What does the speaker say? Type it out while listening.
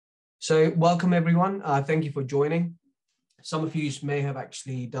So welcome everyone. Thank you for joining. Some of you may have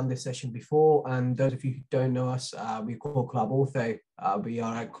actually done this session before, and those of you who don't know us, we call collabORTHO. We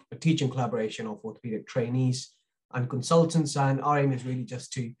are a teaching collaboration of orthopedic trainees and consultants, and our aim is really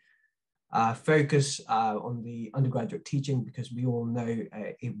just to focus on the undergraduate teaching, because we all know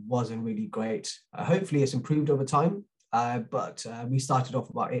it wasn't really great. Hopefully it's improved over time, but we started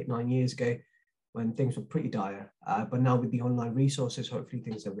off about 8-9 years ago when things were pretty dire. But now with the online resources, hopefully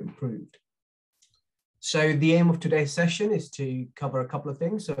things have improved. So the aim of today's session is to cover a couple of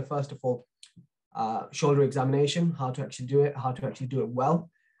things. So first of all, shoulder examination, how to actually do it, how to actually do it well,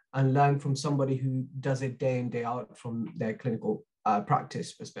 and learn from somebody who does it day in, day out from their clinical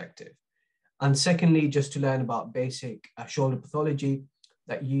practice perspective. And secondly, just to learn about basic shoulder pathology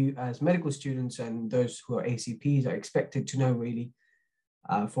that you as medical students and those who are ACPs are expected to know really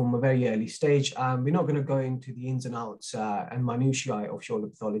from a very early stage. We're not going to go into the ins and outs and minutiae of shoulder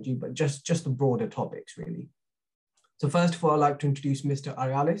pathology, but just the broader topics really. So first of all, I'd like to introduce Mr.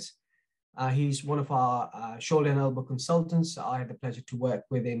 Arealis. He's one of our shoulder and elbow consultants. I had the pleasure to work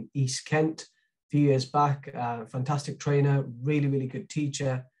with in East Kent a few years back. Fantastic trainer, really, really good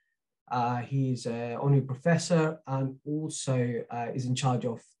teacher. He's an honorary professor and also is in charge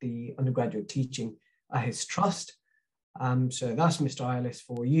of the undergraduate teaching at his trust. So that's Mr. Arealis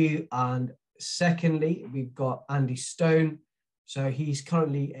for you. And secondly, we've got Andy Stone. So he's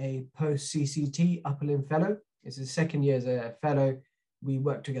currently a post-CCT upper limb fellow. It's his second year as a fellow. We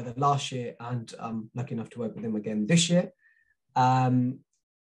worked together last year, and I'm lucky enough to work with him again this year.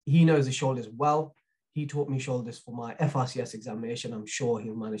 He knows the shoulders well. He taught me shoulders for my FRCS examination. I'm sure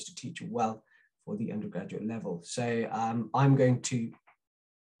he'll manage to teach well for the undergraduate level. So I'm going to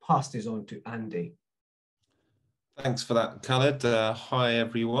pass this on to Andy. Thanks for that, Khalid. Hi,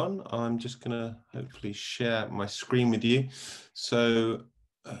 everyone. I'm just going to hopefully share my screen with you. So,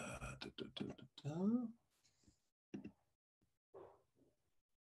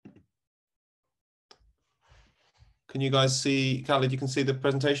 can you guys see, Khalid, you can see the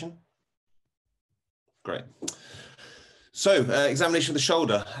presentation? Great. So, examination of the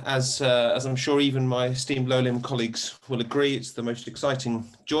shoulder, as I'm sure even my esteemed low limb colleagues will agree, it's the most exciting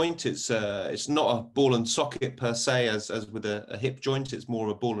joint. It's not a ball and socket per se, as with a hip joint. It's more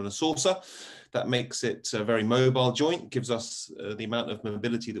of a ball and a saucer. That makes it a very mobile joint, gives us the amount of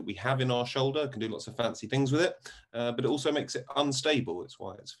mobility that we have in our shoulder, can do lots of fancy things with it, but it also makes it unstable. It's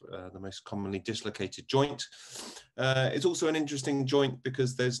why it's the most commonly dislocated joint. It's also an interesting joint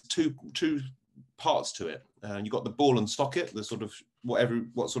because there's two parts to it. You've got the ball and socket, the sort of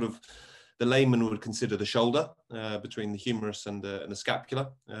what sort of the layman would consider the shoulder between the humerus and the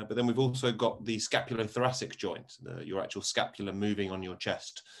scapula. But then we've also got the scapulothoracic joint, your actual scapula moving on your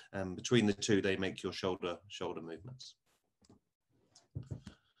chest. Between the two, they make your shoulder movements.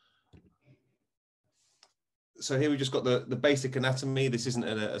 So here we've just got the basic anatomy. This isn't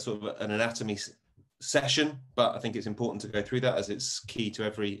a sort of an anatomy session, but I think it's important to go through that as it's key to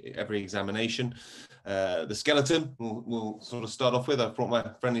every examination. The skeleton we'll sort of start off with. I've brought my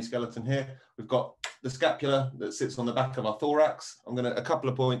friendly skeleton here. We've got the scapula that sits on the back of our thorax. I'm going to a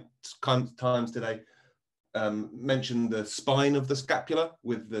couple of times today mention the spine of the scapula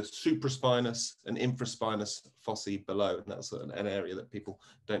with the supraspinous and infraspinous fossae below, and that's an area that people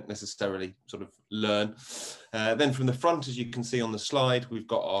don't necessarily sort of learn. Then from the front, as you can see on the slide, we've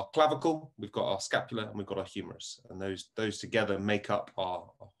got our clavicle, we've got our scapula, and we've got our humerus, and those together make up our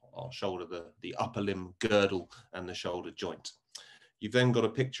shoulder, the upper limb girdle and the shoulder joint. You've then got a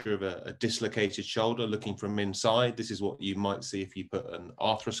picture of a dislocated shoulder looking from inside. This is what you might see if you put an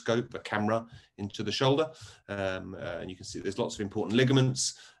arthroscope, a camera, into the shoulder. And you can see there's lots of important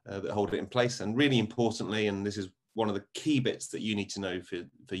ligaments that hold it in place. And really importantly, and this is one of the key bits that you need to know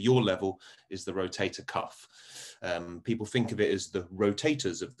for your level, is the rotator cuff. People think of it as the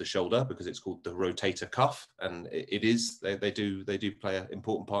rotators of the shoulder because it's called the rotator cuff, and it is. They do play an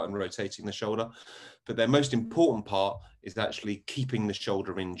important part in rotating the shoulder, but their most important part is actually keeping the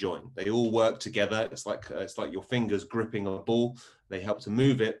shoulder in joint. They all work together. It's like your fingers gripping a ball. They help to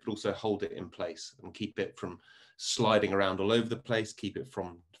move it, but also hold it in place and keep it from sliding around all over the place. Keep it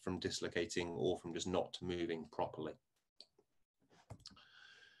from dislocating or from just not moving properly.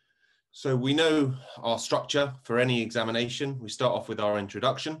 So we know our structure for any examination. We start off with our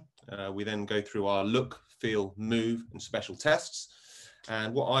introduction. We then go through our look, feel, move, and special tests.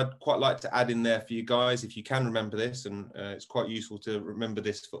 And what I'd quite like to add in there for you guys, if you can remember this, and it's quite useful to remember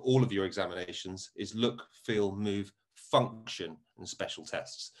this for all of your examinations, is look, feel, move, function and special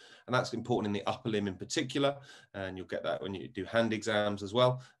tests. And that's important in the upper limb in particular, and you'll get that when you do hand exams as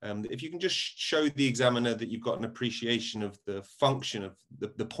well. If you can just show the examiner that you've got an appreciation of the function of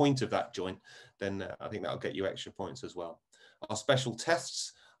the point of that joint, then I think that'll get you extra points as well. Our special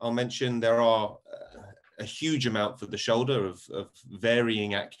tests, I'll mention, there are a huge amount for the shoulder of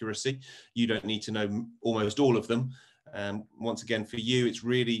varying accuracy. You don't need to know almost all of them. Once again, for you, it's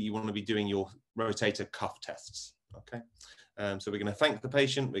really, you want to be doing your rotator cuff tests, okay? So we're going to thank the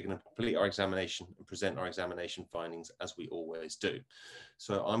patient, we're going to complete our examination and present our examination findings as we always do.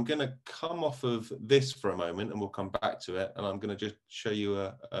 So I'm going to come off of this for a moment and we'll come back to it. And I'm going to just show you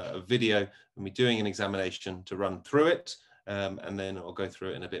a video of me doing an examination to run through it. And then I'll go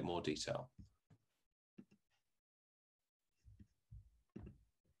through it in a bit more detail.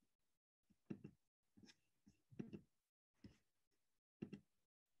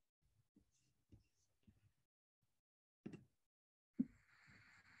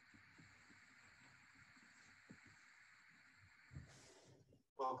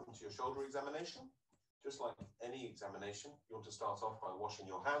 Welcome to your shoulder examination. Just like any examination, you want to start off by washing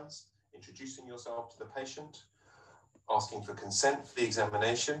your hands, introducing yourself to the patient, asking for consent for the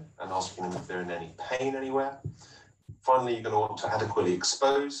examination and asking them if they're in any pain anywhere. Finally, you're going to want to adequately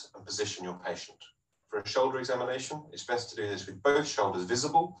expose and position your patient. For a shoulder examination, it's best to do this with both shoulders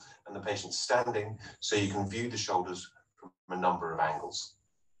visible and the patient standing so you can view the shoulders from a number of angles.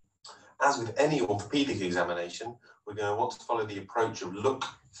 As with any orthopedic examination, we're going to want to follow the approach of look,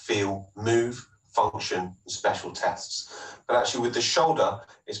 feel, move, function, and special tests. But actually with the shoulder,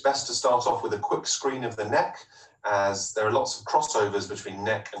 it's best to start off with a quick screen of the neck, as there are lots of crossovers between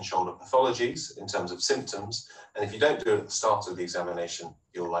neck and shoulder pathologies in terms of symptoms. And if you don't do it at the start of the examination,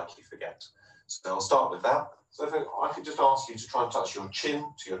 you'll likely forget. So I'll start with that. So if I could just ask you to try and touch your chin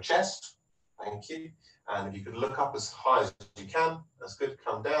to your chest. Thank you. And if you could look up as high as you can, that's good.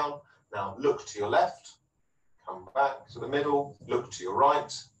 Come down. Now look to your left, come back to the middle, look to your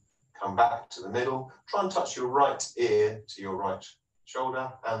right, come back to the middle. Try and touch your right ear to your right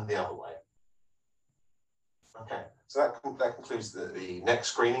shoulder and the other way. Okay, so that concludes the neck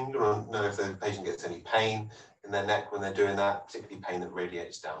screening. You want to know if the patient gets any pain in their neck when they're doing that, particularly pain that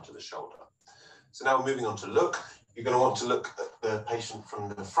radiates down to the shoulder. So now we're moving on to look. You're going to want to look at the patient from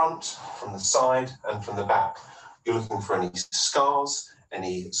the front, from the side, and from the back. You're looking for any scars,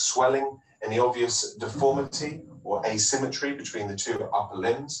 any swelling, any obvious deformity or asymmetry between the two upper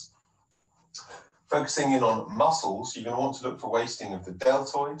limbs. Focusing in on muscles, you're going to want to look for wasting of the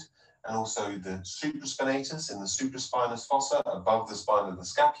deltoid and also the supraspinatus in the supraspinous fossa above the spine of the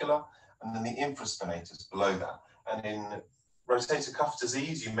scapula, and then the infraspinatus below that. And in rotator cuff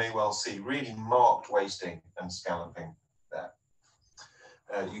disease, you may well see really marked wasting and scalloping there.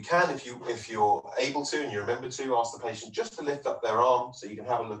 You can, if you're able to and you remember to, ask the patient just to lift up their arm so you can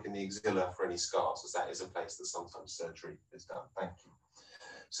have a look in the axilla for any scars, as that is a place that sometimes surgery is done. Thank you.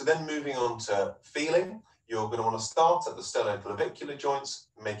 So then moving on to feeling, you're going to want to start at the sternoclavicular joints,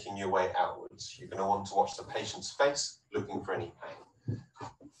 making your way outwards. You're going to want to watch the patient's face, looking for any pain.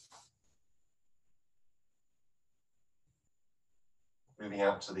 Moving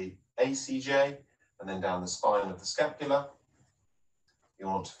out to the ACJ and then down the spine of the scapula. You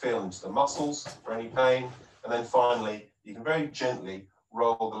want to feel into the muscles for any pain. And then finally, you can very gently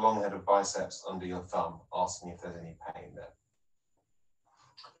roll the long head of biceps under your thumb, asking if there's any pain there.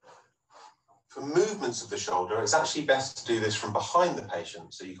 For movements of the shoulder, it's actually best to do this from behind the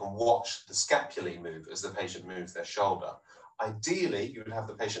patient so you can watch the scapulae move as the patient moves their shoulder. Ideally, you would have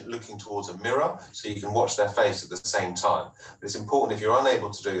the patient looking towards a mirror so you can watch their face at the same time. But it's important, if you're unable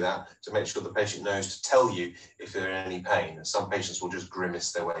to do that, to make sure the patient knows to tell you if they're in any pain. And some patients will just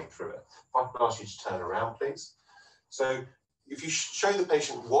grimace their way through it. If I could ask you to turn around, please. So if you show the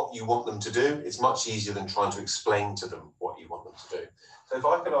patient what you want them to do, it's much easier than trying to explain to them what you want them to do. So if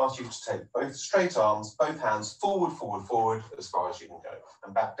I could ask you to take both straight arms, both hands forward, forward, forward, as far as you can go,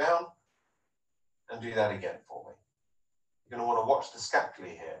 and back down, and do that again for me. You're going to want to watch the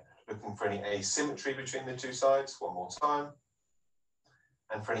scapulae here, looking for any asymmetry between the two sides. One more time.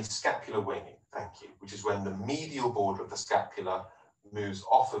 And for any scapular winging, thank you, which is when the medial border of the scapula moves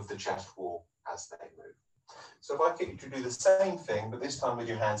off of the chest wall as they move. So if I get you to do the same thing, but this time with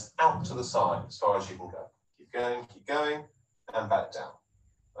your hands out to the side as far as you can go. Keep going, and back down.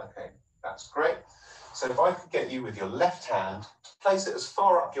 Okay, that's great. So if I could get you with your left hand to place it as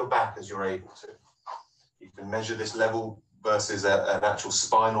far up your back as you're able to. You can measure this level versus an actual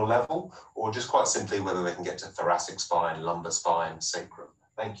spinal level, or just quite simply whether they can get to thoracic spine, lumbar spine, sacrum.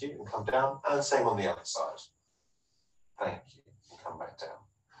 Thank you, and come down, and same on the other side. Thank you, and come back down.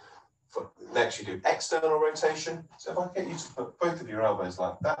 next you do external rotation. So if I get you to put both of your elbows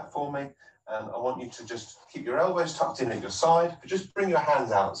like that for me, and I want you to just keep your elbows tucked in at your side, but just bring your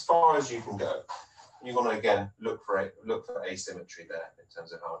hands out as far as you can go. And you're going to again look for asymmetry there in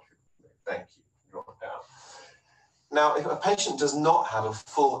terms of how much you move. Thank you. Drop it down. Now, if a patient does not have a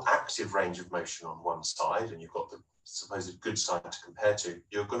full active range of motion on one side, and you've got the supposed good side to compare to,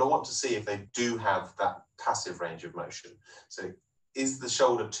 you're going to want to see if they do have that passive range of motion. So is the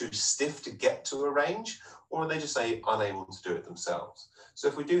shoulder too stiff to get to a range, or are they just unable to do it themselves? So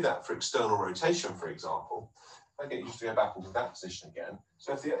if we do that for external rotation, for example, I get you to go back into that position again.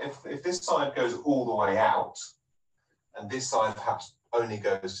 So if this side goes all the way out, and this side perhaps only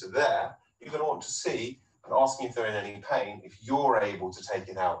goes to there, you're going to want to see and asking if they're in any pain, if you're able to take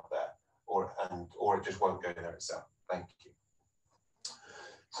it out there, or it just won't go there itself. Thank you.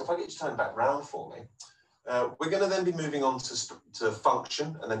 So if I get you to turn back round for me, we're going to then be moving on to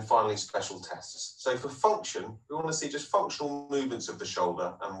function and then finally special tests. So for function, we want to see just functional movements of the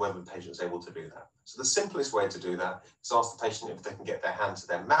shoulder and whether the patient is able to do that. So the simplest way to do that is ask the patient if they can get their hand to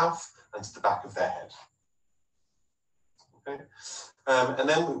their mouth and to the back of their head. Okay. And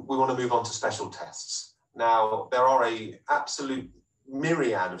then we want to move on to special tests. Now, there are an absolute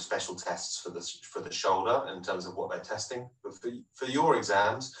myriad of special tests for the shoulder in terms of what they're testing. But for your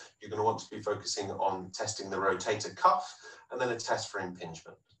exams, you're going to want to be focusing on testing the rotator cuff and then a test for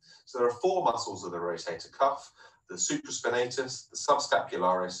impingement. So there are 4 muscles of the rotator cuff: the supraspinatus, the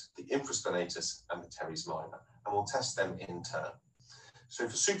subscapularis, the infraspinatus, and the teres minor. And we'll test them in turn. So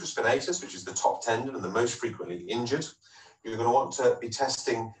for supraspinatus, which is the top tendon and the most frequently injured, you're going to want to be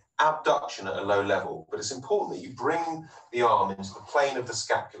testing abduction at a low level, but it's important that you bring the arm into the plane of the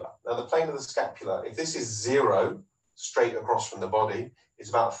scapula. Now, the plane of the scapula, if this is 0 straight across from the body, it's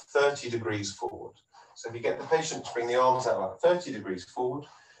about 30 degrees forward. So if you get the patient to bring the arms out about 30 degrees forward,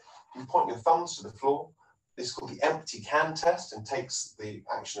 you point your thumbs to the floor. This is called the empty can test and takes the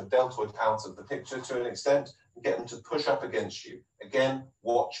action of deltoid out of the picture to an extent and get them to push up against you. Again,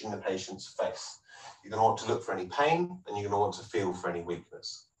 watching the patient's face. You're going to want to look for any pain and you're going to want to feel for any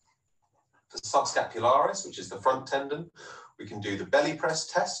weakness. For subscapularis, which is the front tendon, we can do the belly press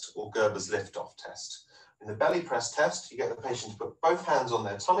test or Gerber's lift-off test. In the belly press test, you get the patient to put both hands on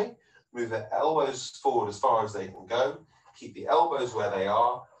their tummy, move their elbows forward as far as they can go, keep the elbows where they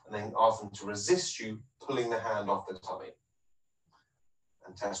are, and then ask them to resist you pulling the hand off the tummy.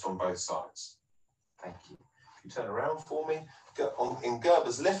 And test on both sides. Thank you. If you turn around for me, in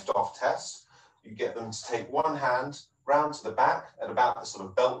Gerber's lift-off test, you get them to take one hand round to the back at about the sort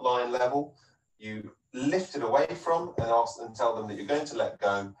of belt line level. You lift it away from and ask and tell them that you're going to let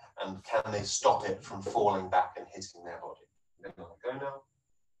go, and can they stop it from falling back and hitting their body. They're going to go now.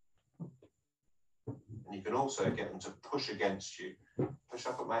 And you can also get them to push against you. Push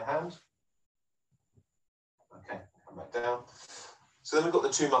up at my hand. Okay, come back down. So then we've got the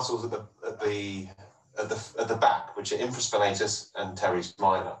 2 muscles at the back, which are infraspinatus and teres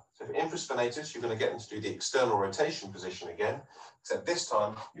minor. So for infraspinatus, you're going to get them to do the external rotation position again, except this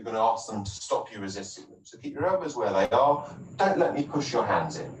time you're going to ask them to stop you resisting them. So keep your elbows where they are. Don't let me push your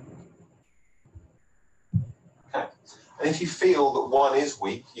hands in. Okay. And if you feel that one is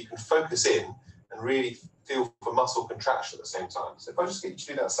weak, you can focus in and really feel for muscle contraction at the same time. So if I just get you to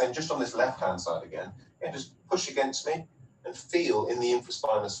do that same, just on this left-hand side again, just push against me and feel in the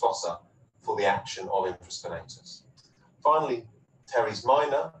infraspinous fossa for the action of infraspinatus. Finally, teres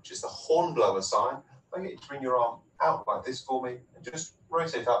minor, which is the hornblower sign. I get you to bring your arm out like this for me and just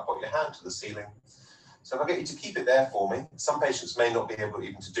rotate up, put your hand to the ceiling. So if I get you to keep it there for me, some patients may not be able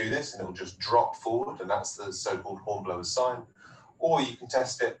even to do this and it will just drop forward, and that's the so-called hornblower sign. Or you can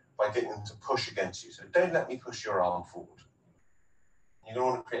test it by getting them to push against you. So don't let me push your arm forward. You don't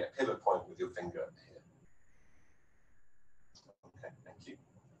want to create a pivot point with your finger here. Okay, thank you.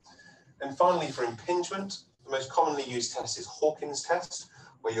 And finally, for impingement, the most commonly used test is Hawkins test,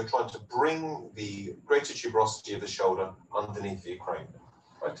 where you're trying to bring the greater tuberosity of the shoulder underneath the acromion.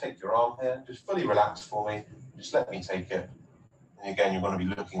 If I take your arm here, just fully relax for me, just let me take it. And again, you're going to be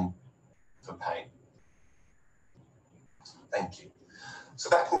looking for pain. Thank you. So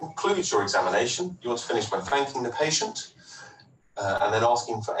that concludes your examination. You want to finish by thanking the patient and then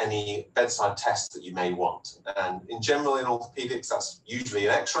asking for any bedside tests that you may want. And in general, in orthopedics, that's usually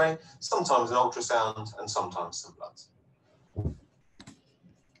an X-ray, sometimes an ultrasound, and sometimes some bloods.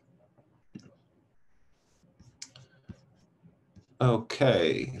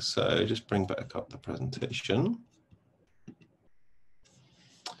 Okay, so just bring back up the presentation.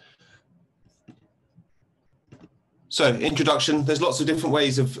 So introduction, there's lots of different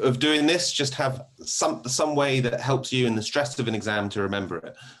ways of doing this. Just have some way that helps you in the stress of an exam to remember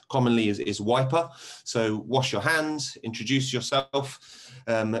it. Commonly is wiper. So wash your hands, introduce yourself.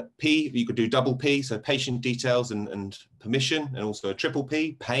 P, you could do double P, so patient details and permission, and also a triple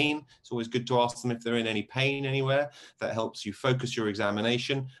P, pain. It's always good to ask them if they're in any pain anywhere. That helps you focus your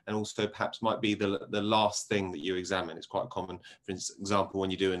examination, and also perhaps might be the last thing that you examine. It's quite common, for example,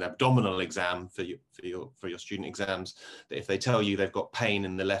 when you do an abdominal exam for your student exams, that if they tell you they've got pain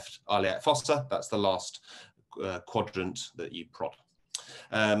in the left iliac fossa, that's the last quadrant that you prod.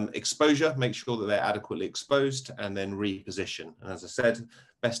 Exposure, make sure that they're adequately exposed, and then reposition. And as I said,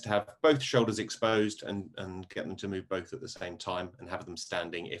 best to have both shoulders exposed and get them to move both at the same time, and have them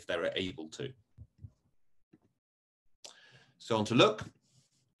standing if they're able to. So on to look.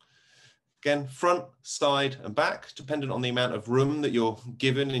 Again, front, side and back, dependent on the amount of room that you're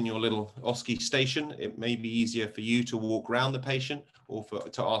given in your little OSCE station. It may be easier for you to walk around the patient or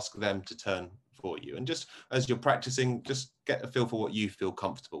to ask them to turn for you. And just as you're practicing, just get a feel for what you feel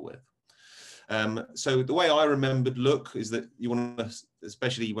comfortable with. So the way I remembered look is that you want to,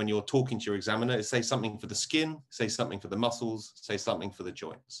 especially when you're talking to your examiner, is say something for the skin, say something for the muscles, say something for the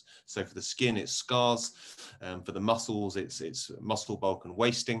joints. So for the skin, it's scars. For the muscles, it's muscle bulk and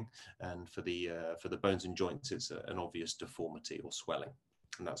wasting. And for the bones and joints, it's an obvious deformity or swelling.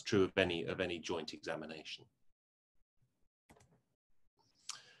 And that's true of any joint examination.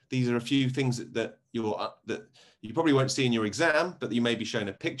 These are a few things that you probably won't see in your exam, but you may be shown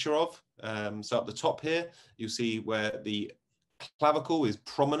a picture of. So up the top here, you'll see where the clavicle is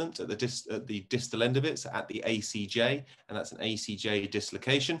prominent at the distal end of it, so at the ACJ, and that's an ACJ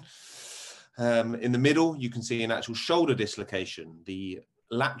dislocation. In the middle, you can see an actual shoulder dislocation. The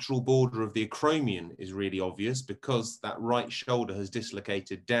lateral border of the acromion is really obvious because that right shoulder has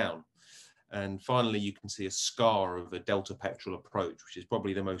dislocated down. And finally, you can see a scar of a delta pectoral approach, which is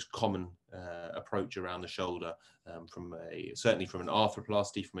probably the most common approach around the shoulder, certainly from an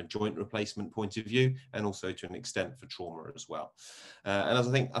arthroplasty, from a joint replacement point of view, and also to an extent for trauma as well. And as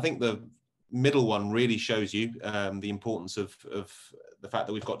I think the middle one really shows you the importance of the fact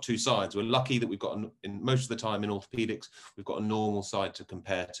that we've got two sides. We're lucky that we've got, in most of the time in orthopedics, we've got a normal side to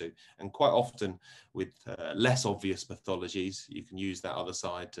compare to. And quite often with less obvious pathologies, you can use that other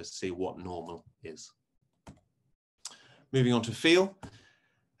side to see what normal is. Moving on to feel.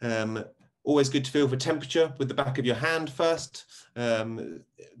 Always good to feel for temperature with the back of your hand first.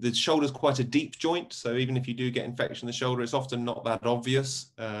 The shoulder's quite a deep joint, so even if you do get infection in the shoulder, it's often not that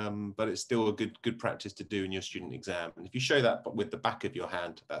obvious, but it's still a good practice to do in your student exam. And if you show that with the back of your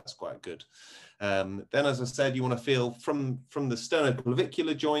hand, that's quite good. Then, as I said, you want to feel from the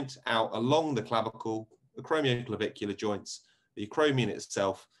sternoclavicular joint out along the clavicle, the acromioclavicular joints, the acromion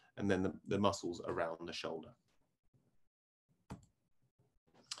itself, and then the muscles around the shoulder.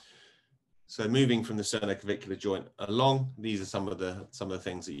 So moving from the sternoclavicular joint along, these are some of the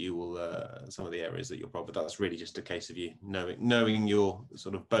things that you will, some of the areas that you'll probably, that's really just a case of you knowing your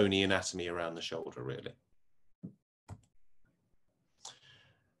sort of bony anatomy around the shoulder, really.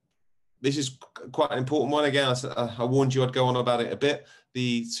 This is quite an important one. Again, I warned you I'd go on about it a bit.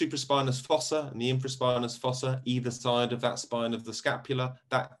 The supraspinous fossa and the infraspinous fossa, either side of that spine of the scapula,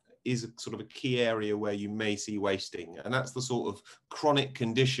 that is sort of a key area where you may see wasting, and that's the sort of chronic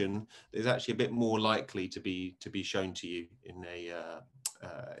condition that is actually a bit more likely to be shown to you in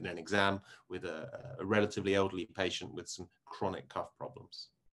an exam with a relatively elderly patient with some chronic cuff problems.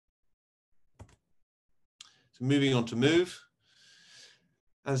 So moving on to move.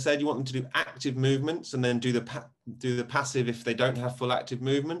 As I said, you want them to do active movements and then do the passive if they don't have full active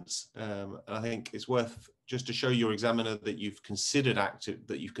movements. I think it's worth just to show your examiner that you've considered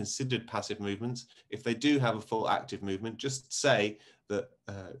passive movements. If they do have a full active movement, just say that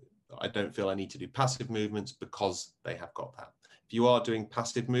I don't feel I need to do passive movements because they have got that. If you are doing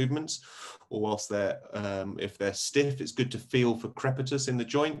passive movements, or whilst if they're stiff, it's good to feel for crepitus in the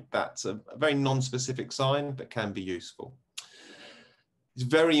joint. That's a very non-specific sign, but can be useful. It's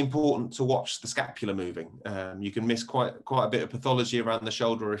very important to watch the scapula moving. You can miss quite a bit of pathology around the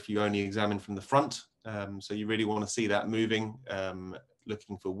shoulder if you only examine from the front. So you really want to see that moving,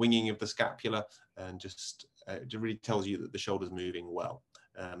 looking for winging of the scapula, and just it really tells you that the shoulder's moving well.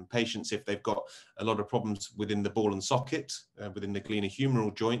 Patients, if they've got a lot of problems within the ball and socket, within the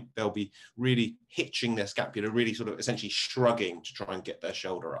glenohumeral joint, they'll be really hitching their scapula, really sort of essentially shrugging to try and get their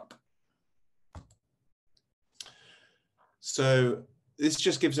shoulder up. So this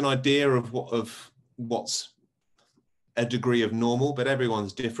just gives an idea of what's a degree of normal, but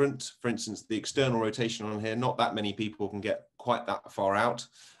everyone's different. For instance, the external rotation on here, not that many people can get quite that far out.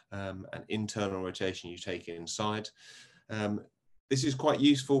 and internal rotation you take inside. This is quite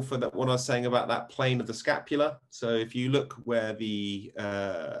useful for that, what I was saying about that plane of the scapula. So if you look where the,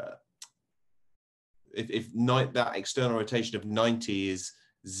 that external rotation of 90 is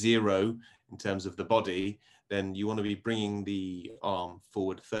 0 in terms of the body, then you want to be bringing the arm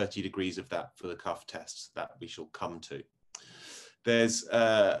forward 30 degrees of that for the cuff tests that we shall come to. There's,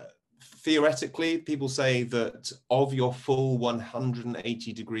 theoretically, people say that of your full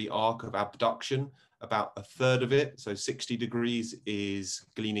 180 degree arc of abduction, about a third of it, so 60 degrees, is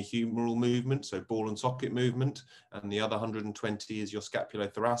glenohumeral movement, so ball and socket movement, and the other 120 is your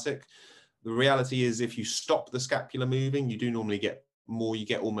scapulothoracic. The reality is, if you stop the scapula moving, you do normally get more, you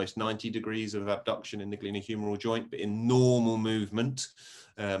get almost 90 degrees of abduction in the glenohumeral joint, but in normal movement,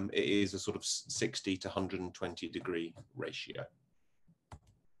 it is a sort of 60 to 120 degree ratio.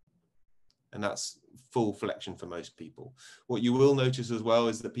 And that's full flexion for most people. What you will notice as well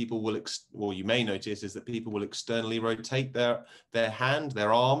is that people will, or you may notice, is that people will externally rotate their hand,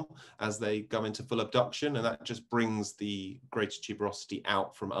 their arm, as they go into full abduction, and that just brings the greater tuberosity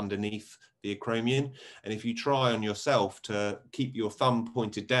out from underneath the acromion. And if you try on yourself to keep your thumb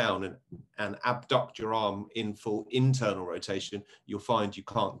pointed down and abduct your arm in full internal rotation, you'll find you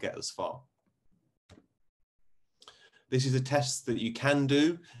can't get as far. This is a test that you can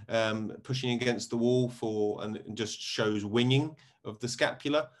do, pushing against the wall and it just shows winging of the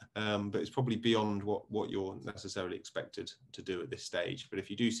scapula, but it's probably beyond what you're necessarily expected to do at this stage. But if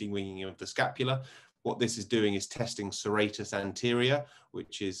you do see winging of the scapula, what this is doing is testing serratus anterior,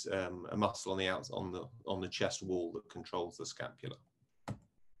 which is a muscle on the chest wall that controls the scapula.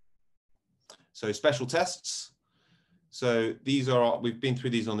 So special tests. So these are, we've been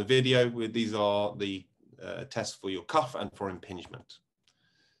through these on the video. These are the tests for your cuff and for impingement.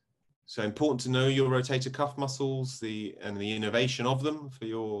 So important to know your rotator cuff muscles and the innervation of them for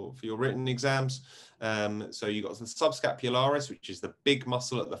your written exams. So you've got the subscapularis, which is the big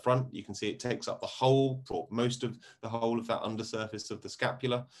muscle at the front. You can see it takes up the whole, or most of the whole of that undersurface of the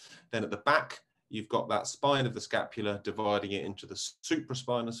scapula. Then at the back, you've got that spine of the scapula dividing it into the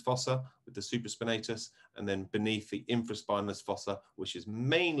supraspinous fossa with the supraspinatus, and then beneath the infraspinous fossa, which is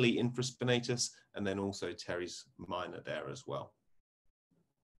mainly infraspinatus, and then also teres minor there as well.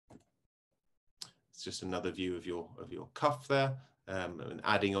 It's just another view of your cuff there. And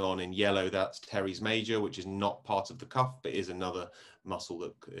adding on in yellow, that's teres major, which is not part of the cuff, but is another muscle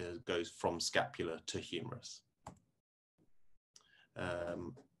that goes from scapula to humerus.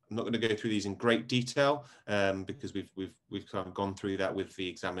 I'm not going to go through these in great detail because we've kind of gone through that with the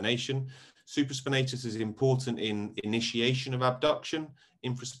examination. Supraspinatus is important in initiation of abduction,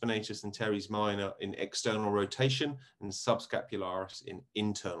 infraspinatus and teres minor in external rotation, and subscapularis in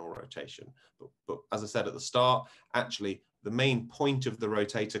internal rotation. But as I said at the start, actually, the main point of the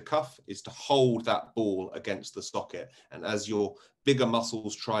rotator cuff is to hold that ball against the socket. And as your bigger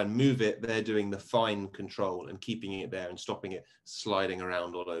muscles try and move it, they're doing the fine control and keeping it there and stopping it sliding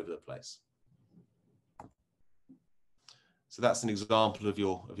around all over the place. So that's an example of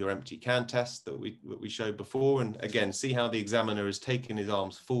your empty can test that we showed before. And again, see how the examiner has taken his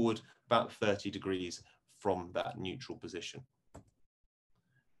arms forward about 30 degrees from that neutral position.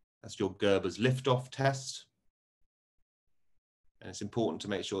 That's your Gerber's liftoff test. And it's important to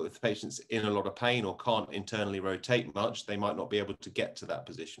make sure that if the patient's in a lot of pain or can't internally rotate much, they might not be able to get to that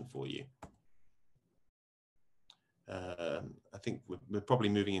position for you. I think we're probably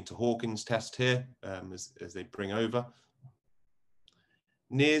moving into Hawkins' test here as they bring over.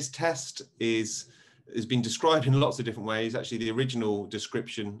 Neer's test has been described in lots of different ways. Actually, the original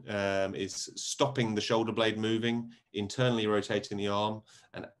description is stopping the shoulder blade moving, internally rotating the arm,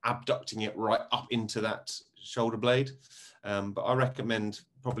 and abducting it right up into that shoulder blade. But I recommend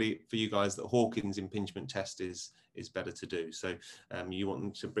probably for you guys that Hawkins impingement test is better to do. So you want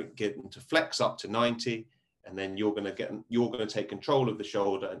them to get them to flex up to 90, and then you're going to take control of the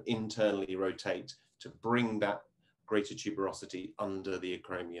shoulder and internally rotate to bring that greater tuberosity under the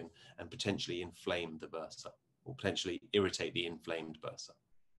acromion and potentially inflame the bursa, or potentially irritate the inflamed bursa.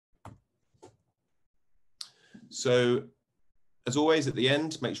 So, as always, at the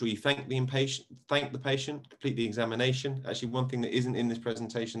end, make sure you thank the patient, complete the examination. Actually, one thing that isn't in this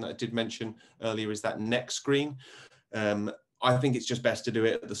presentation that I did mention earlier is that neck screen. I think it's just best to do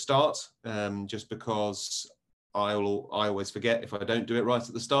it at the start, just because I always forget if I don't do it right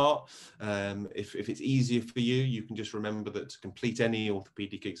at the start. If it's easier for you, you can just remember that to complete any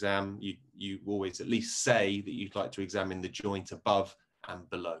orthopedic exam, you always at least say that you'd like to examine the joint above and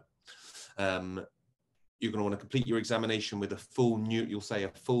below. you're going to want to complete your examination with a full you'll say a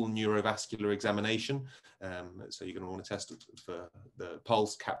full neurovascular examination. So you're going to want to test for the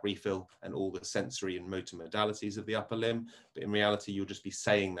pulse, cap refill, and all the sensory and motor modalities of the upper limb. But in reality, you'll just be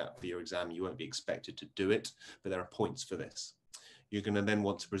saying that for your exam. You won't be expected to do it, but there are points for this. You're going to then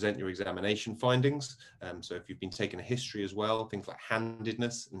want to present your examination findings. So if you've been taking a history as well, things like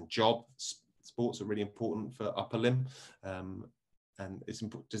handedness and job, sports are really important for upper limb. And it's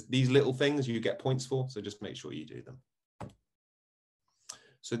important, just these little things you get points for, so just make sure you do them.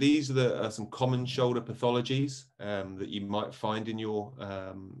 So these are some common shoulder pathologies that you might find in your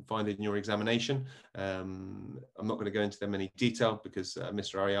examination. I'm not going to go into them in any detail because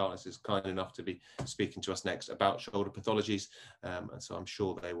Mr. Arealis is kind enough to be speaking to us next about shoulder pathologies, and so I'm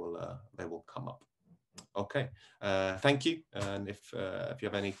sure they will come up. Okay, thank you. And if you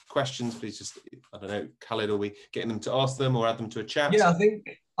have any questions, please just, I don't know, Khalid, are we getting them to ask them or add them to a chat? Yeah,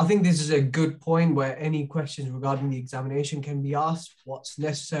 I think this is a good point where any questions regarding the examination can be asked. What's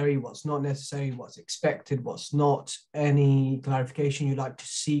necessary, what's not necessary, what's expected, what's not. Any clarification you'd like to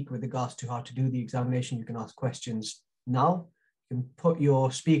seek with regards to how to do the examination, you can ask questions now. You can put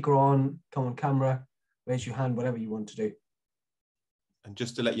your speaker on, come on camera, raise your hand, whatever you want to do. And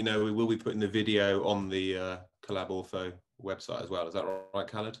just to let you know, we will be putting the video on the collabORTHO website as well. Is that right,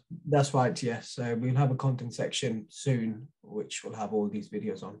 Khalid? That's right, yes. So we'll have a content section soon, which will have all these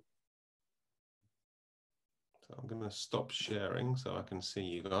videos on. So I'm going to stop sharing so I can see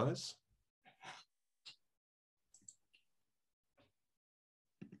you guys.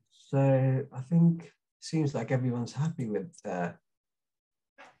 So I think it seems like everyone's happy with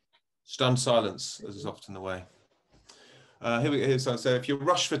Stunned silence, as is often the way. Here we go. So if you're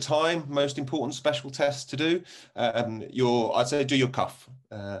rushed for time, most important special test to do, I'd say do your cuff.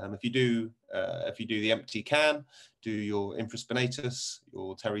 If you do the empty can, do your infraspinatus,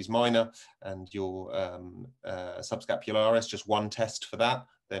 your teres minor, and your subscapularis, just one test for that.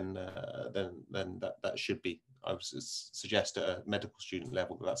 Then that should be, I would suggest at a medical student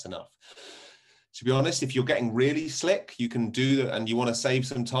level, that's enough. To be honest, if you're getting really slick, you can do that, and you want to save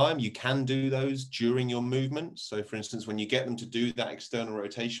some time, you can do those during your movement. So for instance, when you get them to do that external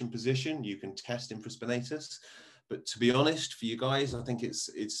rotation position, you can test infraspinatus. But to be honest, for you guys, I think it's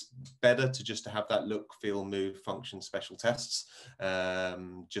better to just to have that look, feel, move, function special tests,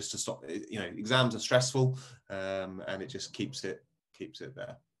 just to stop, exams are stressful, and it just keeps it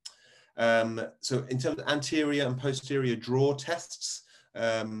there. So in terms of anterior and posterior draw tests,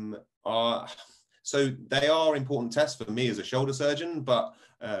 so they are important tests for me as a shoulder surgeon, but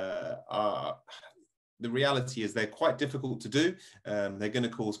the reality is they're quite difficult to do. They're going to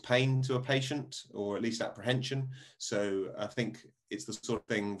cause pain to a patient, or at least apprehension. So I think it's the sort of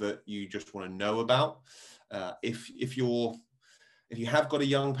thing that you just want to know about. If you have got a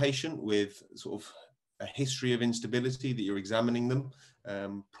young patient with sort of a history of instability that you're examining them,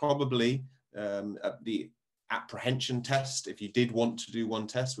 probably at the apprehension test, if you did want to do one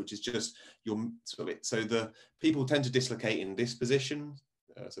test, which is just your so the people tend to dislocate in this position,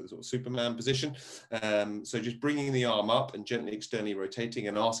 so the sort of Superman position. So just bringing the arm up and gently externally rotating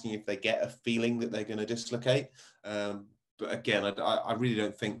and asking if they get a feeling that they're going to dislocate. But again, I really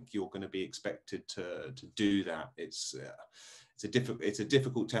don't think you're going to be expected to do that. It's a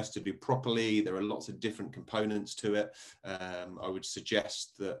difficult test to do properly. There are lots of different components to it. I would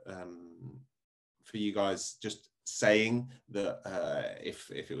suggest that for you guys, just saying that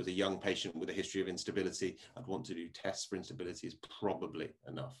if it was a young patient with a history of instability, I'd want to do tests for instability is probably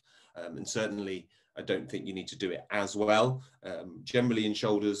enough. And certainly, I don't think you need to do it as well. Generally in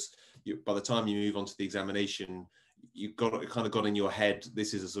shoulders, by the time you move on to the examination, you've got in your head,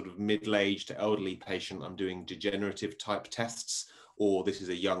 this is a sort of middle-aged elderly patient, I'm doing degenerative type tests, or this is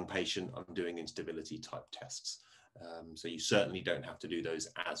a young patient, I'm doing instability type tests. So you certainly don't have to do those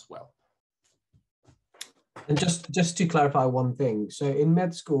as well. And just to clarify one thing, so in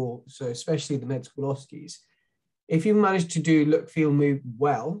med school, so especially the med school OSCEs, if you manage to do look, feel, move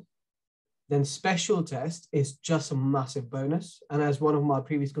well, then special test is just a massive bonus. And as one of my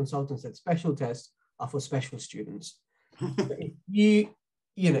previous consultants said, special tests are for special students. If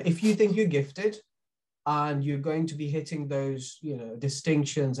you think you're gifted and you're going to be hitting those,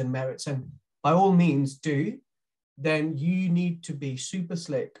 distinctions and merits, and by all means do, then you need to be super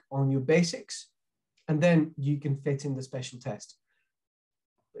slick on your basics, and then you can fit in the special test.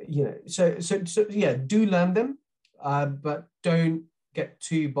 So yeah, do learn them, but don't get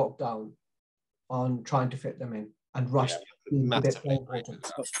too bogged down on trying to fit them in and rush.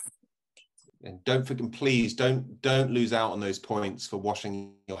 And don't forget, please don't lose out on those points for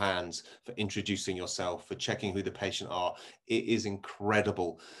washing your hands, for introducing yourself, for checking who the patient are. It is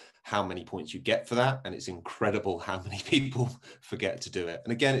incredible how many points you get for that, and it's incredible how many people forget to do it.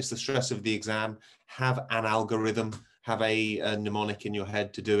 And again, it's the stress of the exam. Have an algorithm, have a mnemonic in your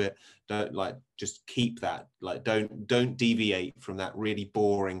head to do it. Don't just keep that, don't deviate from that really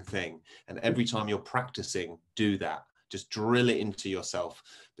boring thing. And every time you're practicing, do that. Just drill it into yourself,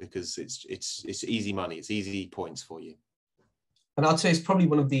 because it's easy money, it's easy points for you. And I'd say it's probably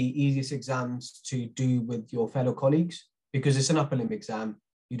one of the easiest exams to do with your fellow colleagues, because it's an upper limb exam.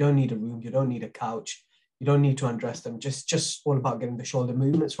 You don't need a room, you don't need a couch, you don't need to undress them. Just all about getting the shoulder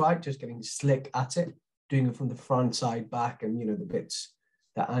movements right, just getting slick at it, doing it from the front, side, back, and the bits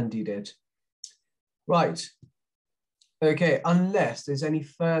that Andy did. Right. Okay, unless there's any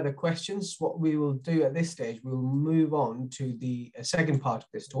further questions, what we will do at this stage, we'll move on to the second part of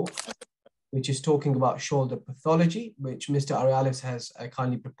this talk, which is talking about shoulder pathology, which Mr. Arealis has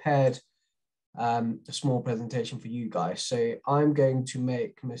kindly prepared a small presentation for you guys. So I'm going to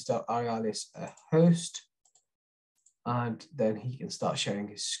make Mr. Arealis a host, and then he can start sharing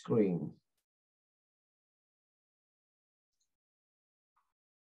his screen.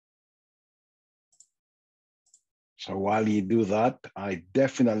 So while you do that, I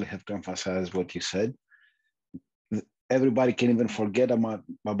definitely have to emphasize what you said. Everybody can even forget about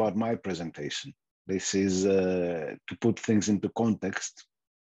my presentation. This is to put things into context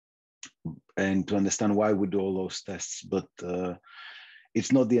and to understand why we do all those tests, but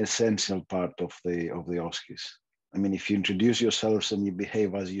it's not the essential part of the OSCEs. I mean, if you introduce yourselves and you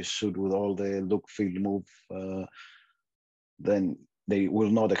behave as you should with all the look, feel, move, then they will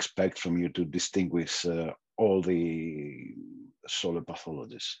not expect from you to distinguish all the shoulder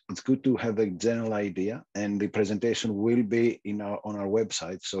pathologies. It's good to have a general idea, and the presentation will be on our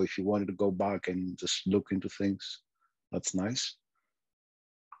website. So if you wanted to go back and just look into things, that's nice.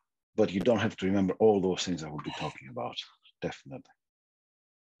 But you don't have to remember all those things I will be talking about, definitely.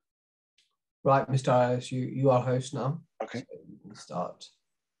 Right, Mr. Arealis, you are host now. Okay. So you can start.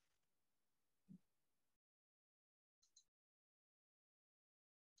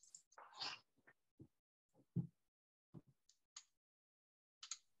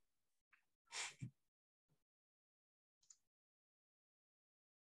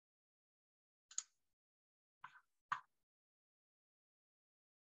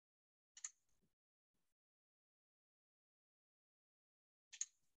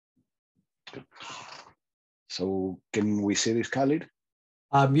 So can we see this, Khalid?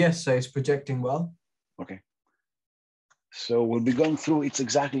 Yes, so it's projecting well. Okay. So we'll be going through, it's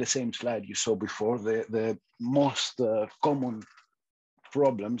exactly the same slide you saw before, the most common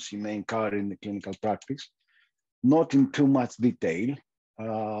problems you may encounter in the clinical practice, not in too much detail.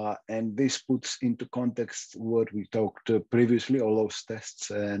 And this puts into context what we talked previously, all those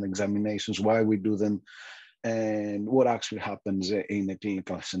tests and examinations, why we do them, and what actually happens in a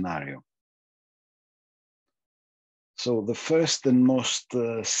clinical scenario. So the first and most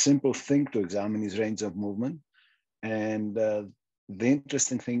simple thing to examine is range of movement. And the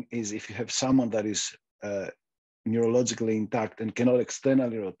interesting thing is, if you have someone that is neurologically intact and cannot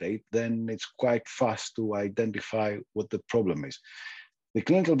externally rotate, then it's quite fast to identify what the problem is. The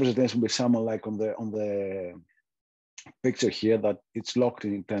clinical presentation will be someone like on the picture here, that it's locked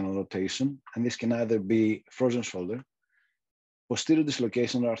in internal rotation, and this can either be frozen shoulder, posterior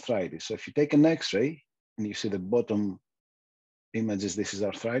dislocation, or arthritis. So if you take an X-ray and you see the bottom images, this is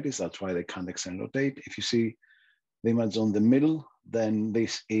arthritis, that's why they can't externally rotate. If you see the image on the middle, then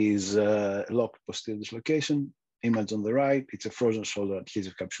this is locked posterior dislocation. Image on the right, it's a frozen shoulder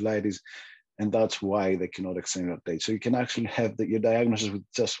adhesive capsulitis, and that's why they cannot externally rotate. So you can actually have your diagnosis with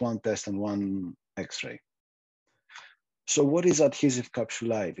just one test and one X-ray. So what is adhesive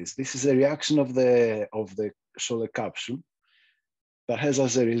capsulitis? This is a reaction of the shoulder capsule that has,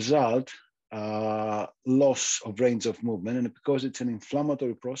 as a result, loss of range of movement, and because it's an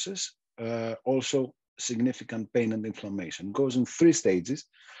inflammatory process, also significant pain and inflammation. It goes in 3 stages.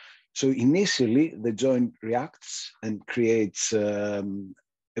 So initially, the joint reacts and creates a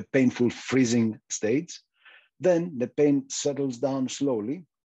painful freezing stage. Then the pain settles down slowly,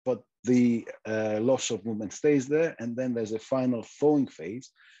 but the loss of movement stays there. And then there's a final thawing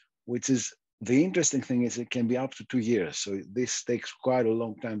phase, which is, the interesting thing is, it can be up to 2 years. So this takes quite a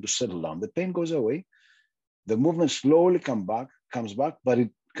long time to settle down. The pain goes away. The movement slowly comes back, but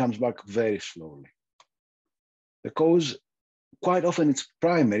it comes back very slowly. The cause, quite often it's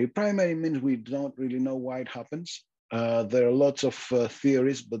primary. Primary means we don't really know why it happens. There are lots of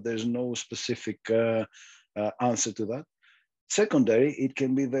theories, but there's no specific answer to that. Secondary, it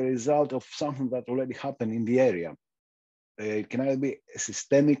can be the result of something that already happened in the area. It can either be a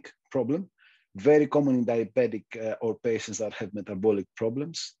systemic problem, very common in diabetic or patients that have metabolic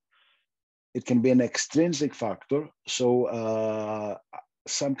problems, It can be an extrinsic factor, so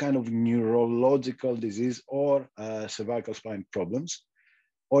some kind of neurological disease or cervical spine problems,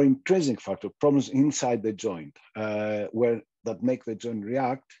 or intrinsic factor, problems inside the joint that make the joint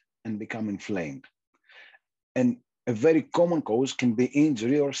react and become inflamed. And a very common cause can be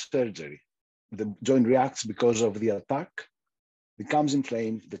injury or surgery. The joint reacts because of the attack, becomes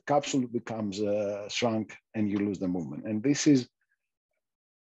inflamed, the capsule becomes shrunk, and you lose the movement. And this is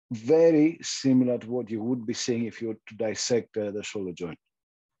very similar to what you would be seeing if you were to dissect the shoulder joint.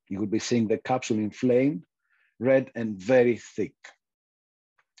 You would be seeing the capsule inflamed, red, and very thick.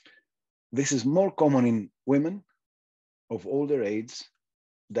 This is more common in women of older age,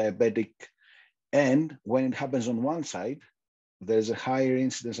 diabetic, and when it happens on one side, there's a higher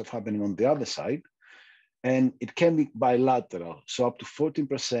incidence of happening on the other side, and it can be bilateral. So up to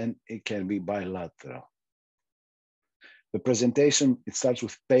 14%, it can be bilateral. The presentation, it starts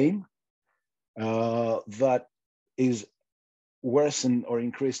with pain that is worsened or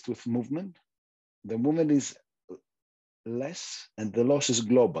increased with movement. The movement is less and the loss is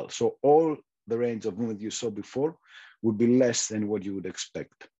global. So all the range of movement you saw before would be less than what you would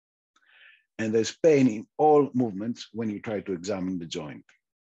expect. And there's pain in all movements when you try to examine the joint.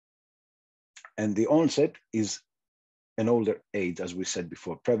 And the onset is an older age, as we said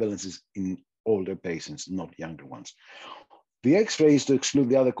before. Prevalence is in older patients, not younger ones. The X-ray is to exclude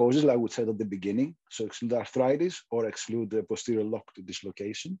the other causes, like we said at the beginning. So exclude arthritis or exclude the posterior loctus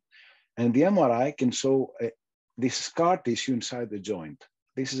dislocation. And the MRI can show this scar tissue inside the joint.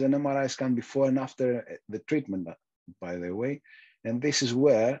 This is an MRI scan before and after the treatment, by the way. And this is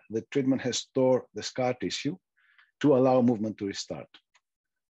where the treatment has stored the scar tissue to allow movement to restart.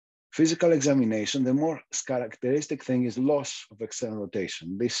 Physical examination, the more characteristic thing is loss of external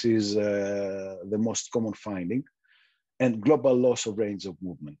rotation. This is the most common finding, and global loss of range of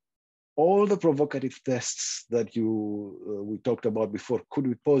movement. All the provocative tests that we talked about before could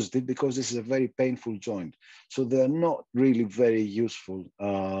be positive because this is a very painful joint. So they're not really very useful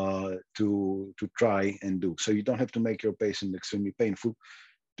to try and do. So you don't have to make your patient extremely painful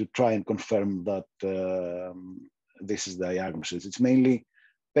to try and confirm that this is the diagnosis. It's mainly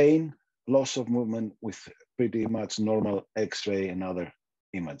pain, loss of movement with pretty much normal X-ray and other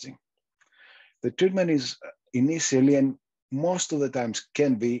imaging. The treatment is initially, and most of the times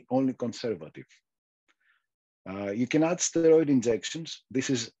can be, only conservative. You can add steroid injections. This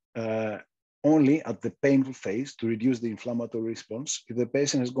is only at the painful phase to reduce the inflammatory response. If the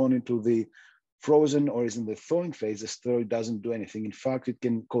patient has gone into the frozen or is in the thawing phase, the steroid doesn't do anything. In fact, it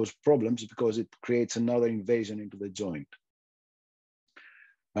can cause problems because it creates another invasion into the joint.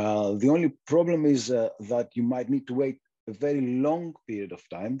 The only problem is that you might need to wait a very long period of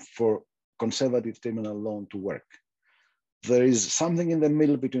time for conservative treatment alone to work. There is something in the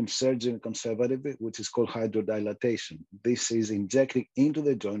middle between surgery and conservative, which is called hydrodilatation. This is injecting into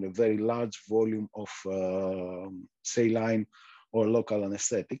the joint a very large volume of saline or local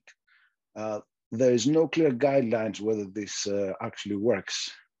anesthetic. There is no clear guidelines whether this actually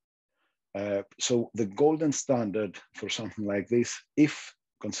works. So the golden standard for something like this, if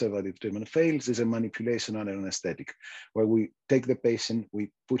conservative treatment fails, is a manipulation under anesthetic, where we take the patient,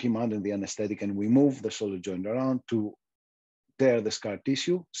 we put him under the anesthetic, and we move the shoulder joint around to tear the scar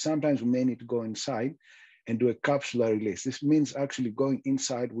tissue. Sometimes we may need to go inside and do a capsular release. This means actually going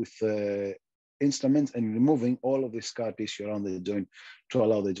inside with instruments and removing all of the scar tissue around the joint to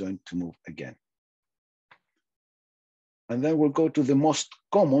allow the joint to move again. And then we'll go to the most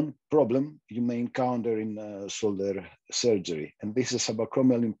common problem you may encounter in shoulder surgery, and this is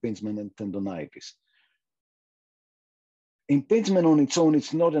subacromial impingement and tendonitis. Impingement on its own,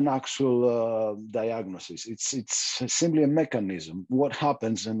 it's not an actual diagnosis. It's simply a mechanism. What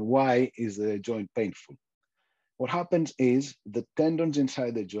happens and why is the joint painful? What happens is the tendons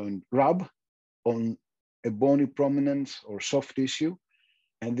inside the joint rub on a bony prominence or soft tissue,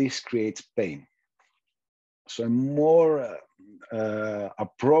 and this creates pain. So a more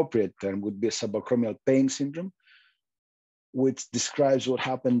appropriate term would be a subacromial pain syndrome, which describes what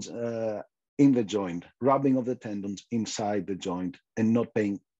happens in the joint, rubbing of the tendons inside the joint and not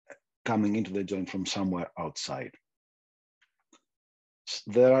pain coming into the joint from somewhere outside.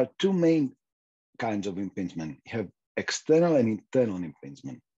 There are two main kinds of impingement. You have external and internal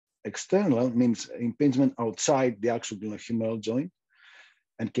impingement. External means impingement outside the actual glenohumeral joint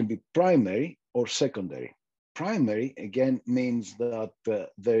and can be primary or secondary. Primary, again, means that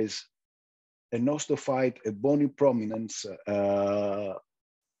there is an osteophyte, a bony prominence,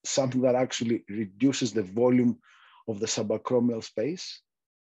 something that actually reduces the volume of the subacromial space,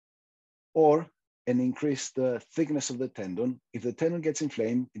 or and increase the thickness of the tendon. If the tendon gets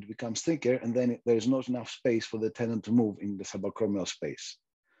inflamed, it becomes thicker, and then there is not enough space for the tendon to move in the subacromial space.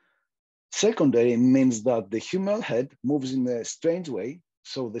 Secondary means that the humeral head moves in a strange way,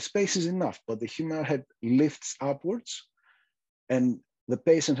 so the space is enough, but the humeral head lifts upwards, and the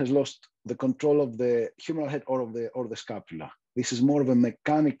patient has lost the control of the humeral head or the scapula. This is more of a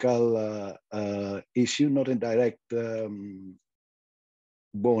mechanical issue, not a direct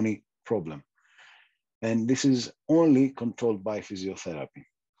bony problem. And this is only controlled by physiotherapy.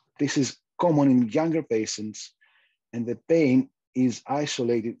 This is common in younger patients, and the pain is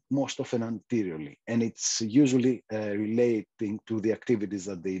isolated most often anteriorly, and it's usually relating to the activities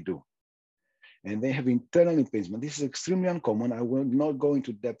that they do. And they have internal impingement. This is extremely uncommon. I will not go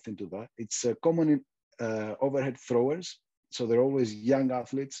into depth into that. It's common in overhead throwers. So they're always young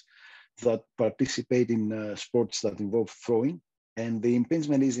athletes that participate in sports that involve throwing. And the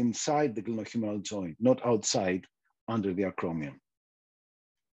impingement is inside the glenohumeral joint, not outside under the acromion.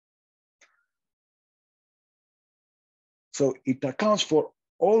 So it accounts for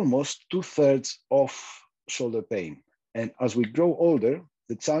almost 2/3 of shoulder pain. And as we grow older,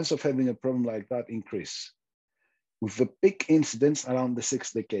 the chance of having a problem like that increase, with the peak incidence around the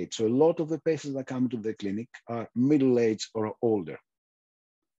 6th decade. So a lot of the patients that come to the clinic are middle-aged or older.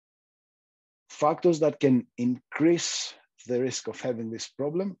 Factors that can increase the risk of having this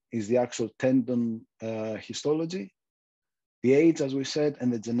problem is the actual tendon histology, the age, as we said,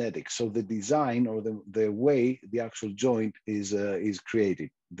 and the genetics. So the design or the way the actual joint is created.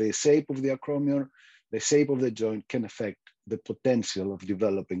 The shape of the acromion, the shape of the joint can affect the potential of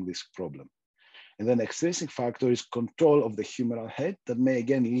developing this problem. And then extrinsic factor is control of the humeral head that may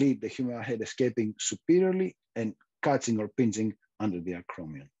again lead the humeral head escaping superiorly and catching or pinching under the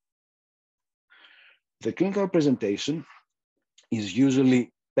acromion. The clinical presentation is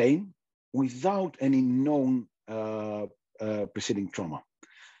usually pain without any known preceding trauma.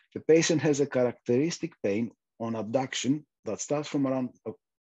 The patient has a characteristic pain on abduction that starts from around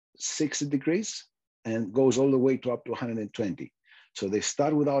 60 degrees and goes all the way to up to 120. So they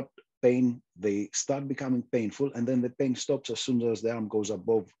start without pain, they start becoming painful, and then the pain stops as soon as the arm goes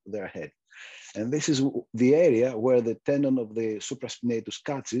above their head. And this is the area where the tendon of the supraspinatus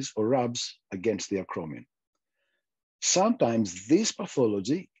catches or rubs against the acromion. Sometimes this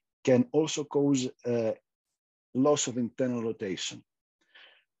pathology can also cause loss of internal rotation.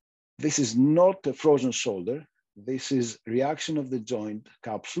 This is not a frozen shoulder. This is reaction of the joint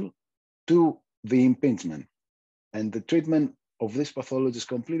capsule to the impingement. And the treatment of this pathology is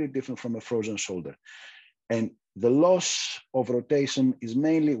completely different from a frozen shoulder. And the loss of rotation is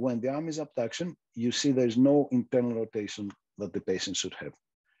mainly when the arm is abduction, you see there's no internal rotation that the patient should have.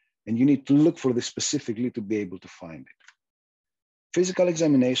 And you need to look for this specifically to be able to find it. Physical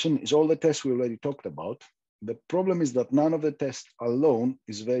examination is all the tests we already talked about. The problem is that none of the tests alone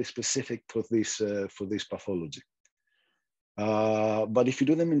is very specific for this pathology. But if you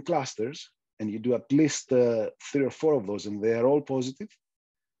do them in clusters, and you do at least 3 or 4 of those, and they are all positive,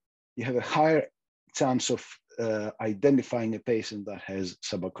 you have a higher chance of identifying a patient that has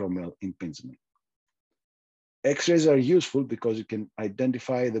subacromial impingement. X-rays are useful because you can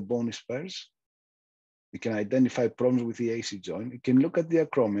identify the bony spurs. You can identify problems with the AC joint. You can look at the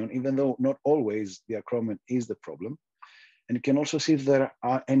acromion, even though not always the acromion is the problem. And you can also see if there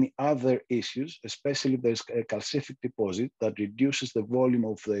are any other issues, especially if there's a calcific deposit that reduces the volume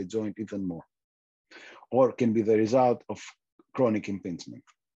of the joint even more, or can be the result of chronic impingement.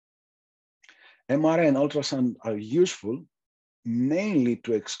 MRI and ultrasound are useful mainly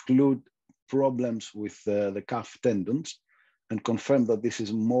to exclude problems with the calf tendons and confirm that this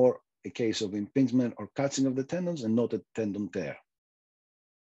is more a case of impingement or catching of the tendons and not a tendon tear.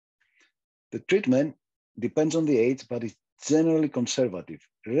 The treatment depends on the age, but it's generally conservative.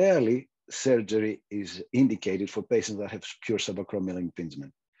 Rarely surgery is indicated for patients that have pure subacromial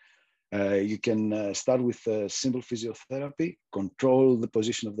impingement. You can start with simple physiotherapy, control the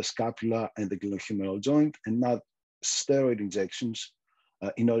position of the scapula and the glenohumeral joint, and add steroid injections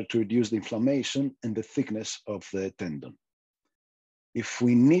in order to reduce the inflammation and the thickness of the tendon. If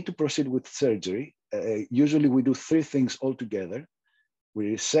we need to proceed with surgery, usually we do 3 things altogether.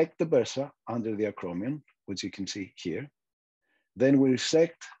 We resect the bursa under the acromion, which you can see here. Then we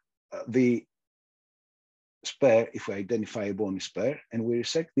resect the spur, if we identify a bony spur, and we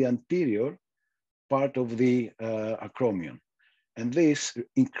resect the anterior part of the acromion. And this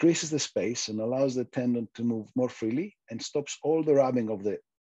increases the space and allows the tendon to move more freely and stops all the rubbing of the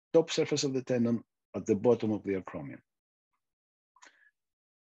top surface of the tendon at the bottom of the acromion.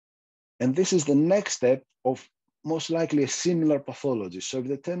 And this is the next step of most likely a similar pathology. So if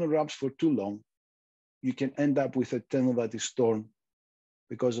the tendon rubs for too long, you can end up with a tendon that is torn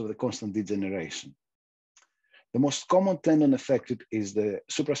because of the constant degeneration. The most common tendon affected is the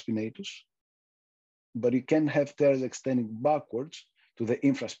supraspinatus, but you can have tears extending backwards to the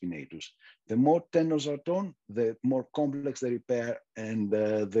infraspinatus. The more tendons are torn, the more complex the repair and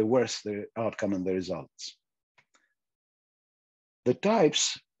the worse the outcome and the results. The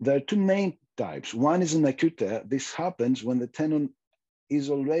types, there are two main types. One is an acute tear. This happens when the tendon is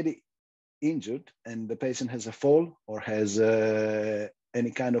already injured and the patient has a fall or has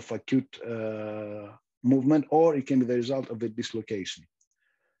any kind of acute movement, or it can be the result of a dislocation.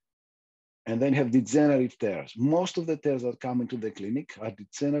 And then you have degenerative tears. Most of the tears that come into the clinic are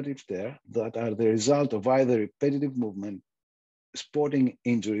degenerative tears that are the result of either repetitive movement, sporting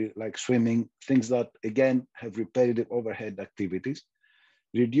injury like swimming, things that again have repetitive overhead activities,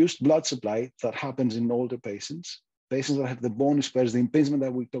 reduced blood supply that happens in older patients, patients that have the bone spares, the impingement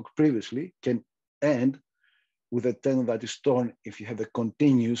that we talked previously can end with a tendon that is torn if you have a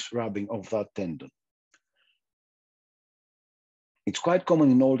continuous rubbing of that tendon. It's quite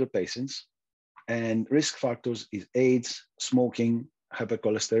common in older patients, and risk factors is age, smoking,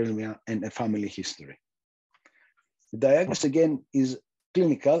 hypercholesterolemia, and a family history. The diagnosis again is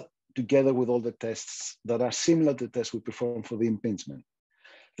clinical together with all the tests that are similar to the tests we perform for the impingement.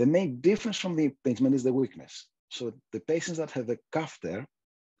 The main difference from the impingement is the weakness. So the patients that have a calf tear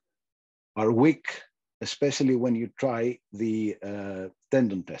are weak, especially when you try the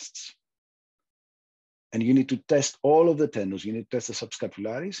tendon tests. And you need to test all of the tendons. You need to test the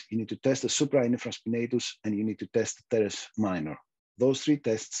subscapularis, you need to test the supra and infraspinatus, and you need to test the teres minor. Those three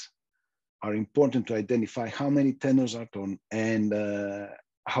tests are important to identify how many tendons are torn and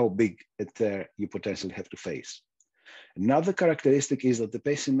how big a tear you potentially have to face. Another characteristic is that the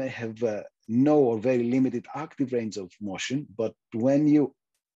patient may have no or very limited active range of motion, but when you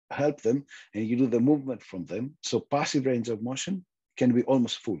help them and you do the movement from them, so passive range of motion can be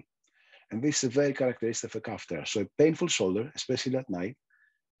almost full. And this is very characteristic of a calf tear. So a painful shoulder, especially at night,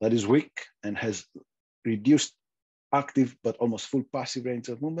 that is weak and has reduced active but almost full passive range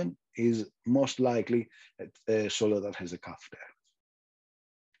of movement is most likely a shoulder that has a calf tear.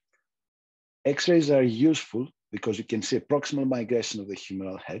 X-rays are useful because you can see a proximal migration of the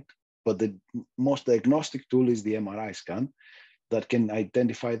humeral head, but the most diagnostic tool is the MRI scan that can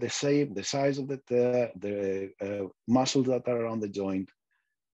identify the shape, the size of the tear, the muscles that are around the joint.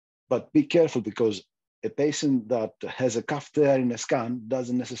 But be careful, because a patient that has a calf tear in a scan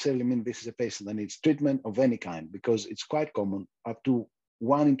doesn't necessarily mean this is a patient that needs treatment of any kind, because it's quite common. Up to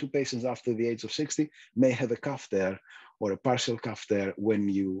 1 in 2 patients after the age of 60 may have a calf tear or a partial calf tear when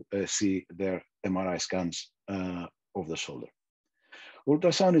you see their MRI scans of the shoulder.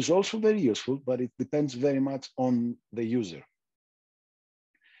 Ultrasound is also very useful, but it depends very much on the user.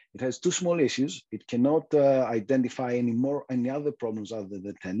 It has 2 small issues. It cannot identify any other problems other than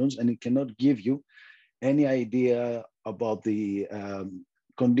the tendons, and it cannot give you any idea about the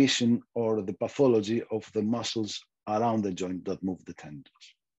condition or the pathology of the muscles around the joint that move the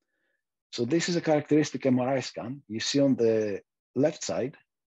tendons. So this is a characteristic MRI scan. You see on the left side,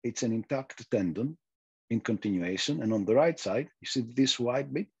 it's an intact tendon in continuation, and on the right side, you see this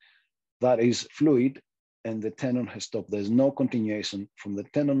white bit, that is fluid, and the tendon has stopped. There's no continuation from the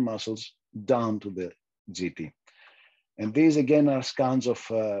tendon muscles down to the GT. And these again are scans of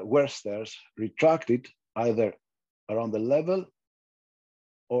worse tears retracted either around the level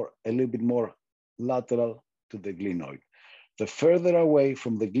or a little bit more lateral to the glenoid. The further away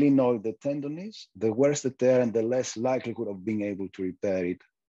from the glenoid the tendon is, the worse the tear and the less likelihood of being able to repair it,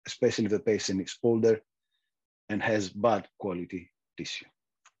 especially if the patient is older and has bad quality tissue.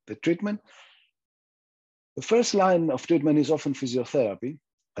 The treatment. The first line of treatment is often physiotherapy,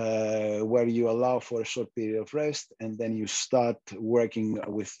 where you allow for a short period of rest, and then you start working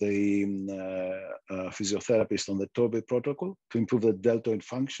with the physiotherapist on the Torbay protocol to improve the deltoid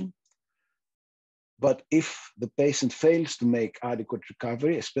function. But if the patient fails to make adequate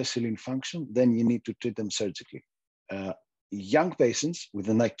recovery, especially in function, then you need to treat them surgically. Young patients with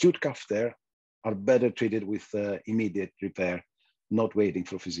an acute calf tear are better treated with immediate repair, not waiting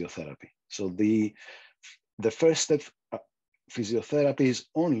for physiotherapy. So the first step, physiotherapy, is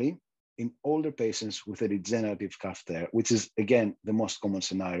only in older patients with a degenerative calf tear, which is, again, the most common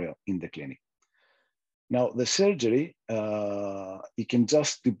scenario in the clinic. Now, the surgery, you can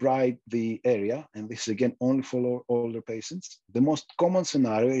just debride the area, and this is, again, only for older patients. The most common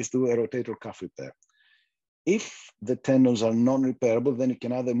scenario is to do a rotator cuff repair. If the tendons are non-repairable, then you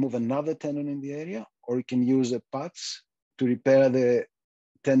can either move another tendon in the area, or you can use a patch to repair the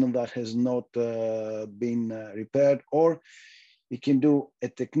tendon that has not been repaired, or you can do a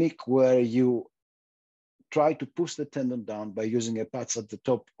technique where you try to push the tendon down by using a patch at the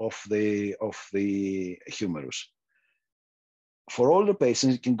top of the humerus. For older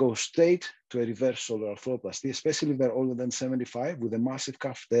patients, it can go straight to a reverse shoulder arthroplasty, especially if they're older than 75, with a massive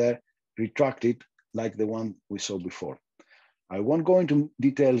cuff there, retracted like the one we saw before. I won't go into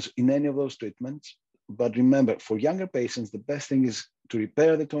details in any of those treatments, but remember, for younger patients, the best thing is to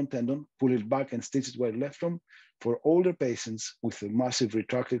repair the torn tendon, pull it back and stitch it where it left from. For older patients with a massive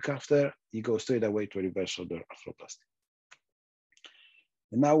retracted cuff there, you go straight away to a reverse shoulder arthroplasty.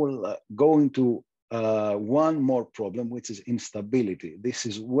 And now we'll go into one more problem, which is instability. This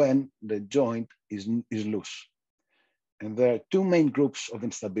is when the joint is loose. And there are two main groups of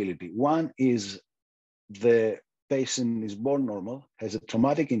instability. One is the patient is born normal, has a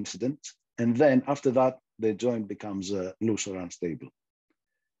traumatic incident, and then after that, the joint becomes loose or unstable.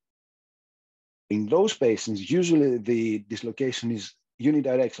 In those patients, usually the dislocation is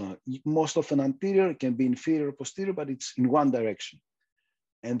unidirectional. Most often anterior, it can be inferior or posterior, but it's in one direction.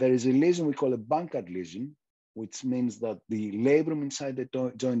 And there is a lesion we call a Bankart lesion, which means that the labrum inside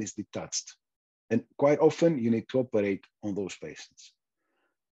the joint is detached. And quite often you need to operate on those patients.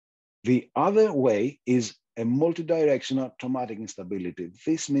 The other way is a multidirectional traumatic instability.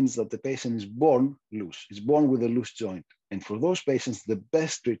 This means that the patient is born loose, is born with a loose joint. And for those patients, the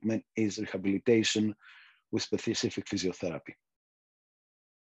best treatment is rehabilitation with specific physiotherapy.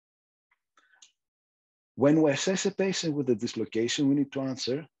 When we assess a patient with a dislocation, we need to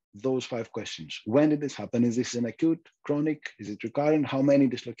answer those 5 questions. When did this happen? Is this an acute, chronic? Is it recurrent? How many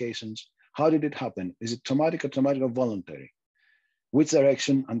dislocations? How did it happen? Is it traumatic or voluntary? Which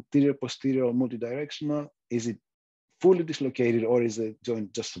direction, anterior, posterior, or multidirectional? Is it fully dislocated or is the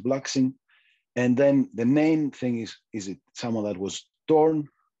joint just flexing? And then the main thing is it someone that was torn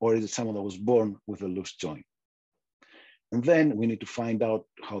or is it someone that was born with a loose joint? And then we need to find out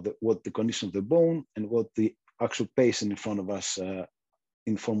what the condition of the bone and what the actual patient in front of us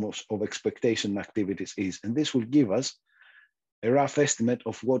in form of expectation activities is. And this will give us a rough estimate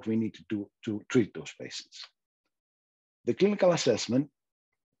of what we need to do to treat those patients. The clinical assessment,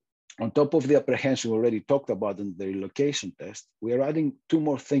 on top of the apprehension we already talked about in the relocation test, we are adding 2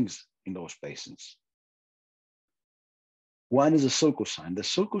 more things in those patients. One is a sulcus sign. The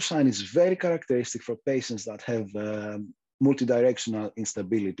sulcus sign is very characteristic for patients that have multidirectional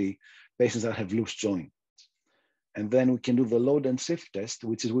instability, patients that have loose joints. And then we can do the load and shift test,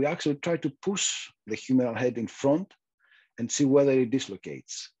 which is we actually try to push the humeral head in front and see whether it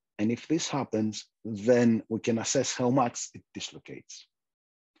dislocates. And if this happens, then we can assess how much it dislocates.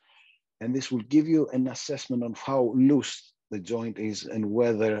 And this will give you an assessment on how loose the joint is and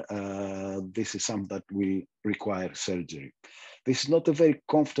whether this is something that will require surgery. This is not a very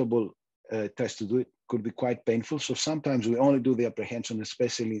comfortable test to do. It could be quite painful. So sometimes we only do the apprehension,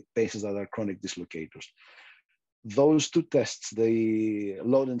 especially patients that are chronic dislocators. Those 2 tests, the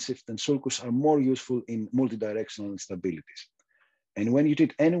load and shift and sulcus, are more useful in multidirectional instabilities. And when you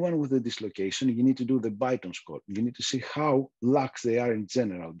treat anyone with a dislocation, you need to do the Byton score. You need to see how lax they are in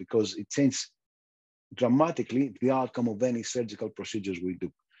general, because it changes dramatically the outcome of any surgical procedures we do.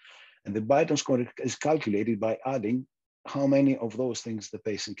 And the Byton score is calculated by adding how many of those things the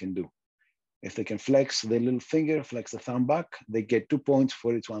patient can do. If they can flex the little finger, flex the thumb back, they get 2 points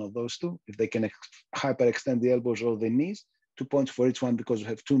for each one of those 2. If they can hyperextend the elbows or the knees, 2 points for each one because we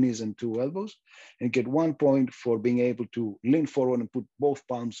have 2 knees and 2 elbows, and get 1 point for being able to lean forward and put both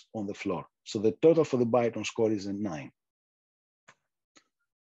palms on the floor. So the total for the Byton score is a 9.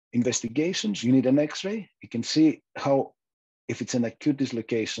 Investigations, you need an X-ray. You can see how, if it's an acute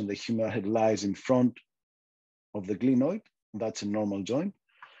dislocation, the humeral head lies in front of the glenoid. That's a normal joint.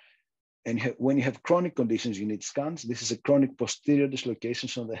 And when you have chronic conditions, you need scans. This is a chronic posterior dislocation,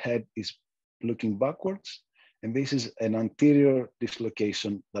 so the head is looking backwards. And this is an anterior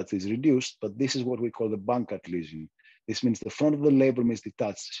dislocation that is reduced, but this is what we call the Bankart lesion. This means the front of the labrum is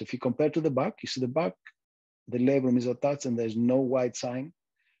detached. So if you compare to the back, you see the back, the labrum is attached and there's no white sign,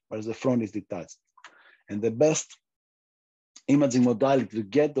 whereas the front is detached. And the best imaging modality to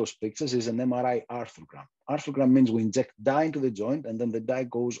get those pictures is an MRI arthrogram. Arthrogram means we inject dye into the joint and then the dye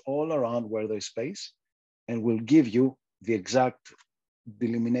goes all around where there's space and will give you the exact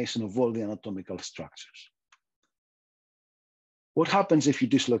delimitation of all the anatomical structures. What happens if you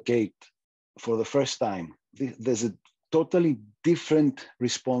dislocate for the first time? There's a totally different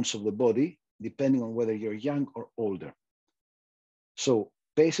response of the body depending on whether you're young or older. So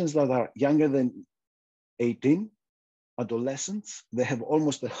patients that are younger than 18, adolescents, they have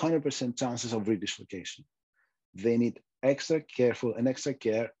almost 100% chances of redislocation. They need extra careful and extra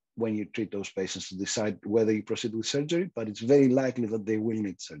care when you treat those patients to decide whether you proceed with surgery, but it's very likely that they will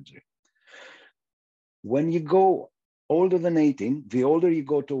need surgery. When you go older than 18, the older you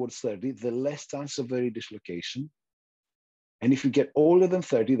go towards 30, the less chance of a redislocation. And if you get older than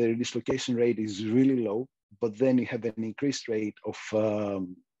 30, the redislocation rate is really low, but then you have an increased rate of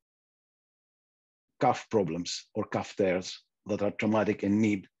calf problems or calf tears that are traumatic and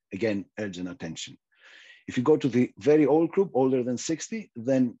need, again, urgent attention. If you go to the very old group, older than 60,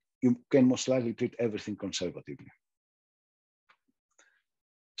 then you can most likely treat everything conservatively.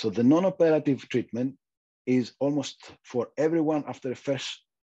 So the non-operative treatment is almost for everyone after a first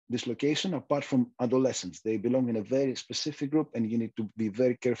dislocation, apart from adolescents. They belong in a very specific group, and you need to be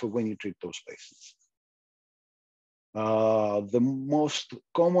very careful when you treat those patients. The most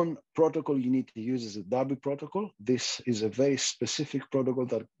common protocol you need to use is a Darby protocol. This is a very specific protocol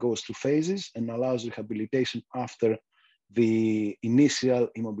that goes through phases and allows rehabilitation after the initial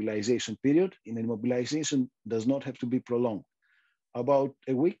immobilization period. And immobilization does not have to be prolonged. About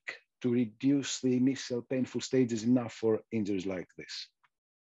a week to reduce the initial painful stage is enough for injuries like this.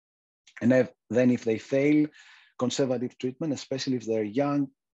 And then if they fail conservative treatment, especially if they're young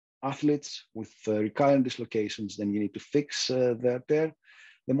athletes with recurrent dislocations, then you need to fix their tear.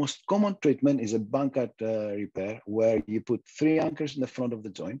 The most common treatment is a Bankart repair, where you put 3 anchors in the front of the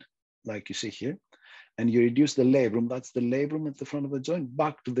joint, like you see here, and you reduce the labrum, that's the labrum at the front of the joint,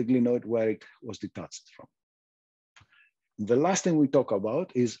 back to the glenoid where it was detached from. The last thing we talk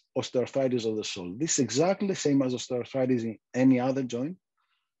about is osteoarthritis of the shoulder. This is exactly the same as osteoarthritis in any other joint.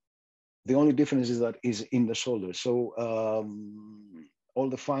 The only difference is that is in the shoulder. So all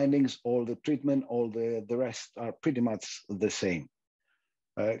the findings, all the treatment, all the rest are pretty much the same.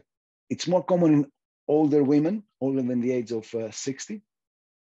 It's more common in older women, older than the age of 60.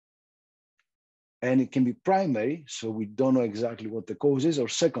 And it can be primary, so we don't know exactly what the cause is, or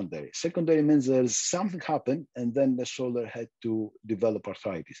secondary. Secondary means there's something happened and then the shoulder had to develop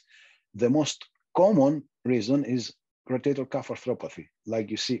arthritis. The most common reason is rotator cuff arthropathy, like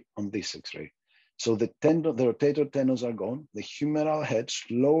you see on this X-ray. So the rotator tendons are gone, the humeral head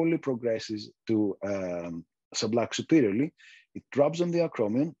slowly progresses to sublux superiorly, it rubs on the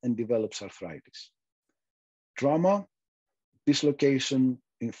acromion and develops arthritis. Trauma, dislocation,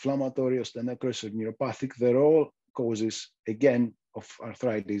 inflammatory, osteonecrosis, or neuropathic, they're all causes, again, of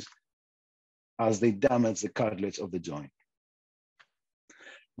arthritis as they damage the cartilage of the joint.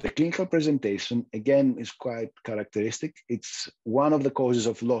 The clinical presentation, again, is quite characteristic. It's one of the causes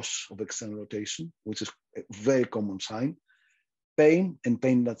of loss of external rotation, which is a very common sign. Pain, and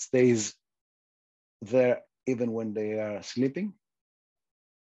pain that stays there even when they are sleeping,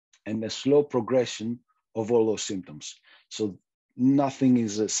 and a slow progression of all those symptoms. So nothing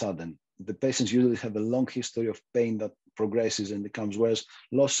is sudden. The patients usually have a long history of pain that progresses and becomes worse,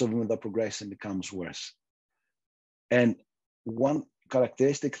 loss of movement that progresses and becomes worse. And one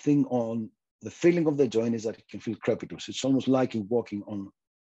characteristic thing on the feeling of the joint is that it can feel crepitus. It's almost like walking on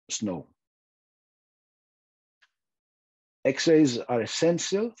snow. X-rays are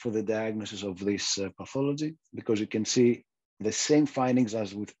essential for the diagnosis of this pathology because you can see the same findings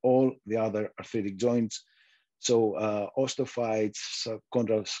as with all the other arthritic joints. So osteophytes,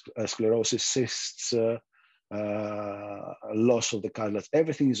 chondral sclerosis, cysts, loss of the cartilage,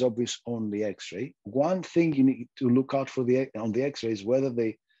 everything is obvious on the X-ray. One thing you need to look out for on the X-ray is whether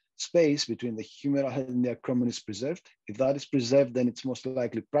the space between the humeral head and the acromion is preserved. If that is preserved, then it's most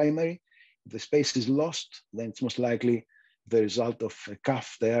likely primary. If the space is lost, then it's most likely the result of a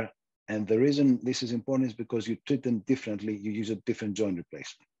calf tear. And the reason this is important is because you treat them differently, you use a different joint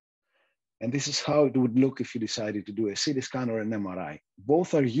replacement. And this is how it would look if you decided to do a CT scan or an MRI.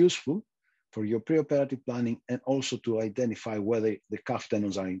 Both are useful for your preoperative planning and also to identify whether the calf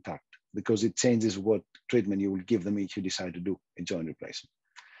tendons are intact, because it changes what treatment you will give them if you decide to do a joint replacement.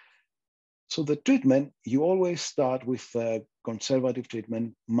 So the treatment, you always start with conservative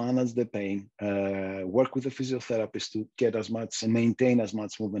treatment, manage the pain, work with the physiotherapist to get as much and maintain as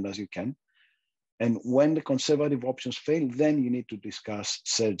much movement as you can. And when the conservative options fail, then you need to discuss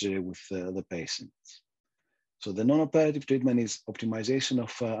surgery with the patients. So the non-operative treatment is optimization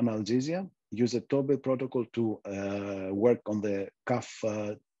of analgesia. Use the Tobe protocol to work on the calf,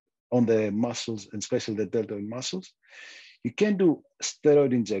 on the muscles, and especially the deltoid muscles. You can do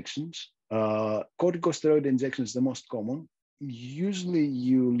steroid injections. Corticosteroid injection is the most common. Usually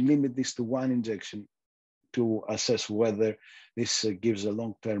you limit this to 1 injection to assess whether this gives a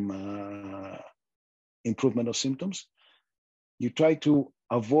long-term improvement of symptoms. You try to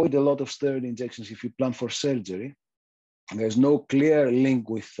avoid a lot of steroid injections if you plan for surgery. There's no clear link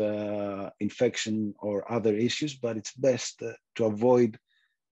with infection or other issues, but it's best to avoid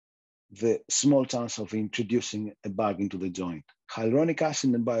the small chance of introducing a bug into the joint. Hyaluronic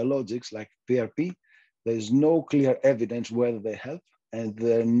acid and biologics like PRP There's no clear evidence whether they help, and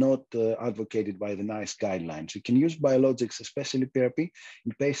they're not advocated by the NICE guidelines. You can use biologics, especially PRP,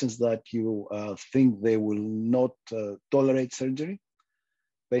 in patients that you think they will not tolerate surgery,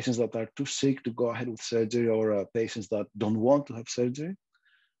 patients that are too sick to go ahead with surgery, or patients that don't want to have surgery,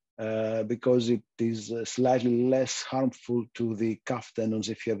 because it is slightly less harmful to the calf tendons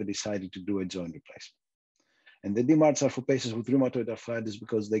if you ever decided to do a joint replacement. And the DMARDs are for patients with rheumatoid arthritis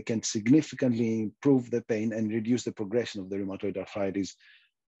because they can significantly improve the pain and reduce the progression of the rheumatoid arthritis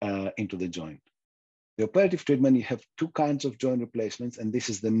into the joint. The operative treatment, you have two kinds of joint replacements, and this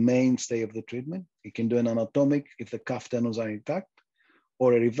is the mainstay of the treatment. You can do an anatomic if the calf tendons are intact,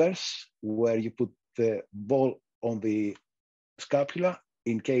 or a reverse where you put the ball on the scapula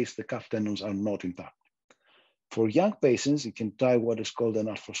in case the calf tendons are not intact. For young patients, you can try what is called an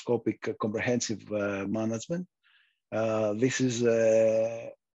arthroscopic comprehensive management. This is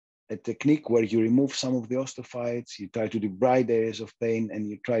a technique where you remove some of the osteophytes, you try to debride areas of pain, and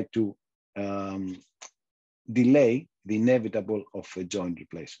you try to delay the inevitable of a joint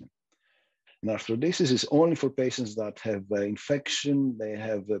replacement. And arthrodesis is only for patients that have infection, they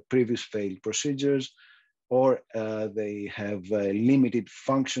have previous failed procedures, or they have limited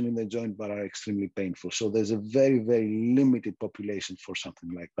function in the joint but are extremely painful. So there's a very, very limited population for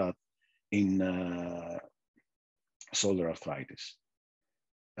something like that in shoulder arthritis.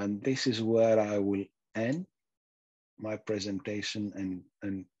 And this is where I will end my presentation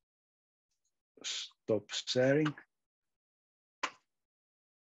and stop sharing.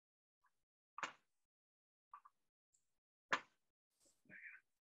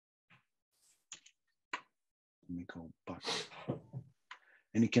 Let me go back.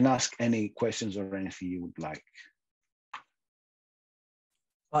 And you can ask any questions or anything you would like.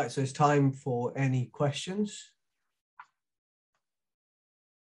 All right, so it's time for any questions.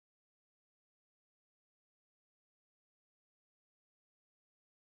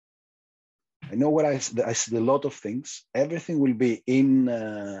 I know what I see a lot of things. Everything will be in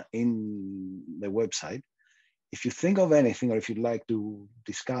the website. If you think of anything, or if you'd like to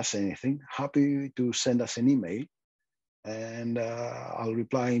discuss anything, happy to send us an email, and I'll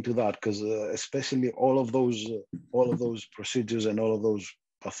reply into that, because especially all of those procedures and all of those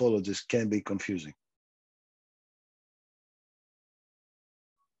pathologies can be confusing.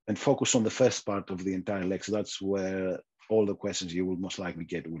 And focus on the first part of the entire lecture. That's where all the questions you will most likely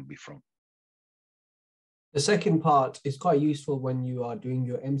get will be from. The second part is quite useful when you are doing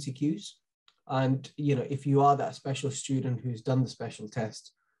your MCQs. And, you know, if you are that special student who's done the special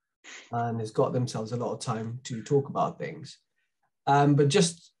test and has got themselves a lot of time to talk about things. But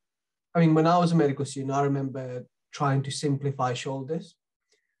just, I mean, when I was a medical student, I remember trying to simplify shoulders.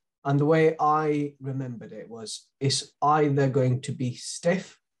 And the way I remembered it was, it's either going to be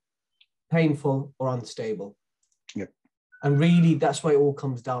stiff, painful, or unstable. Yep. And really, that's what it all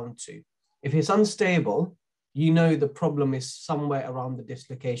comes down to. If it's unstable, you know the problem is somewhere around the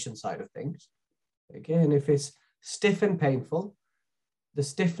dislocation side of things. Okay, and if it's stiff and painful, the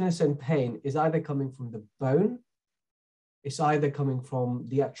stiffness and pain is either coming from the bone, it's either coming from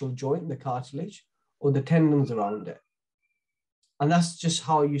the actual joint, the cartilage, or the tendons around it. And that's just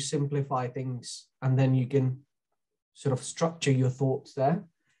how you simplify things, and then you can sort of structure your thoughts there.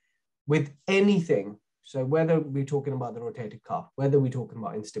 With anything, so whether we're talking about the rotator cuff, whether we're talking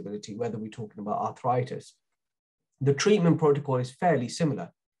about instability, whether we're talking about arthritis, the treatment protocol is fairly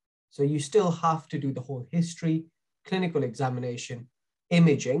similar. So you still have to do the whole history, clinical examination,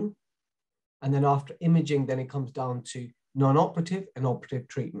 imaging, and then after imaging, then it comes down to non-operative and operative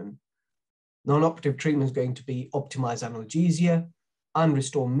treatment. Non-operative treatment is going to be optimize analgesia and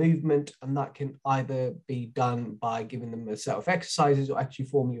restore movement, and that can either be done by giving them a set of exercises or actually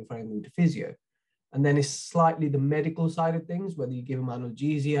formally referring them to physio. And then it's slightly the medical side of things, whether you give them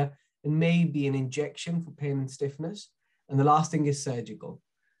analgesia and maybe an injection for pain and stiffness. And the last thing is surgical.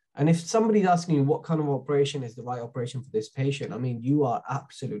 And if somebody's asking you what kind of operation is the right operation for this patient, I mean, you are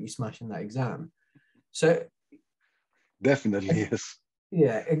absolutely smashing that exam. So definitely, yes.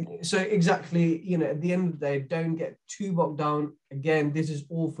 Yeah, so exactly, you know, at the end of the day, don't get too bogged down. Again, this is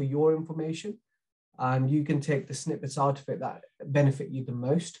all for your information, and you can take the snippets out of it that benefit you the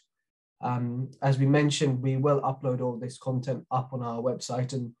most. As we mentioned, we will upload all this content up on our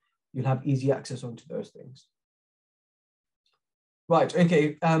website, and you'll have easy access onto those things. Right,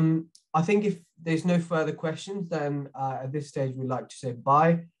 okay. I think if there's no further questions, then at this stage, we'd like to say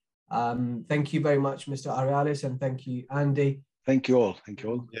bye. Thank you very much, Mr. Arealis, and thank you, Andy. Thank you all. Thank you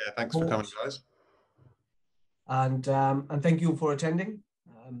all. Yeah, thanks for coming, guys. And thank you all for attending.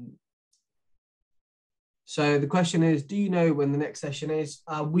 So the question is, do you know when the next session is?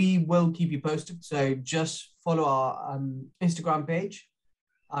 We will keep you posted. So just follow our Instagram page.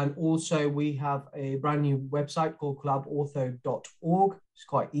 And also we have a brand new website called collabORTHO.org. It's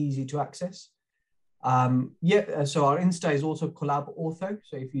quite easy to access. So our Insta is also collabORTHO.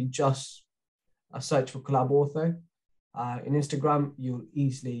 So if you just search for collabORTHO in Instagram, you'll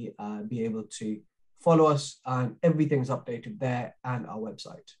easily be able to follow us, and everything's updated there and our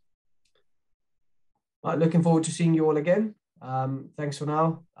website. Looking forward to seeing you all again. Thanks for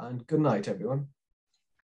now, and good night, everyone.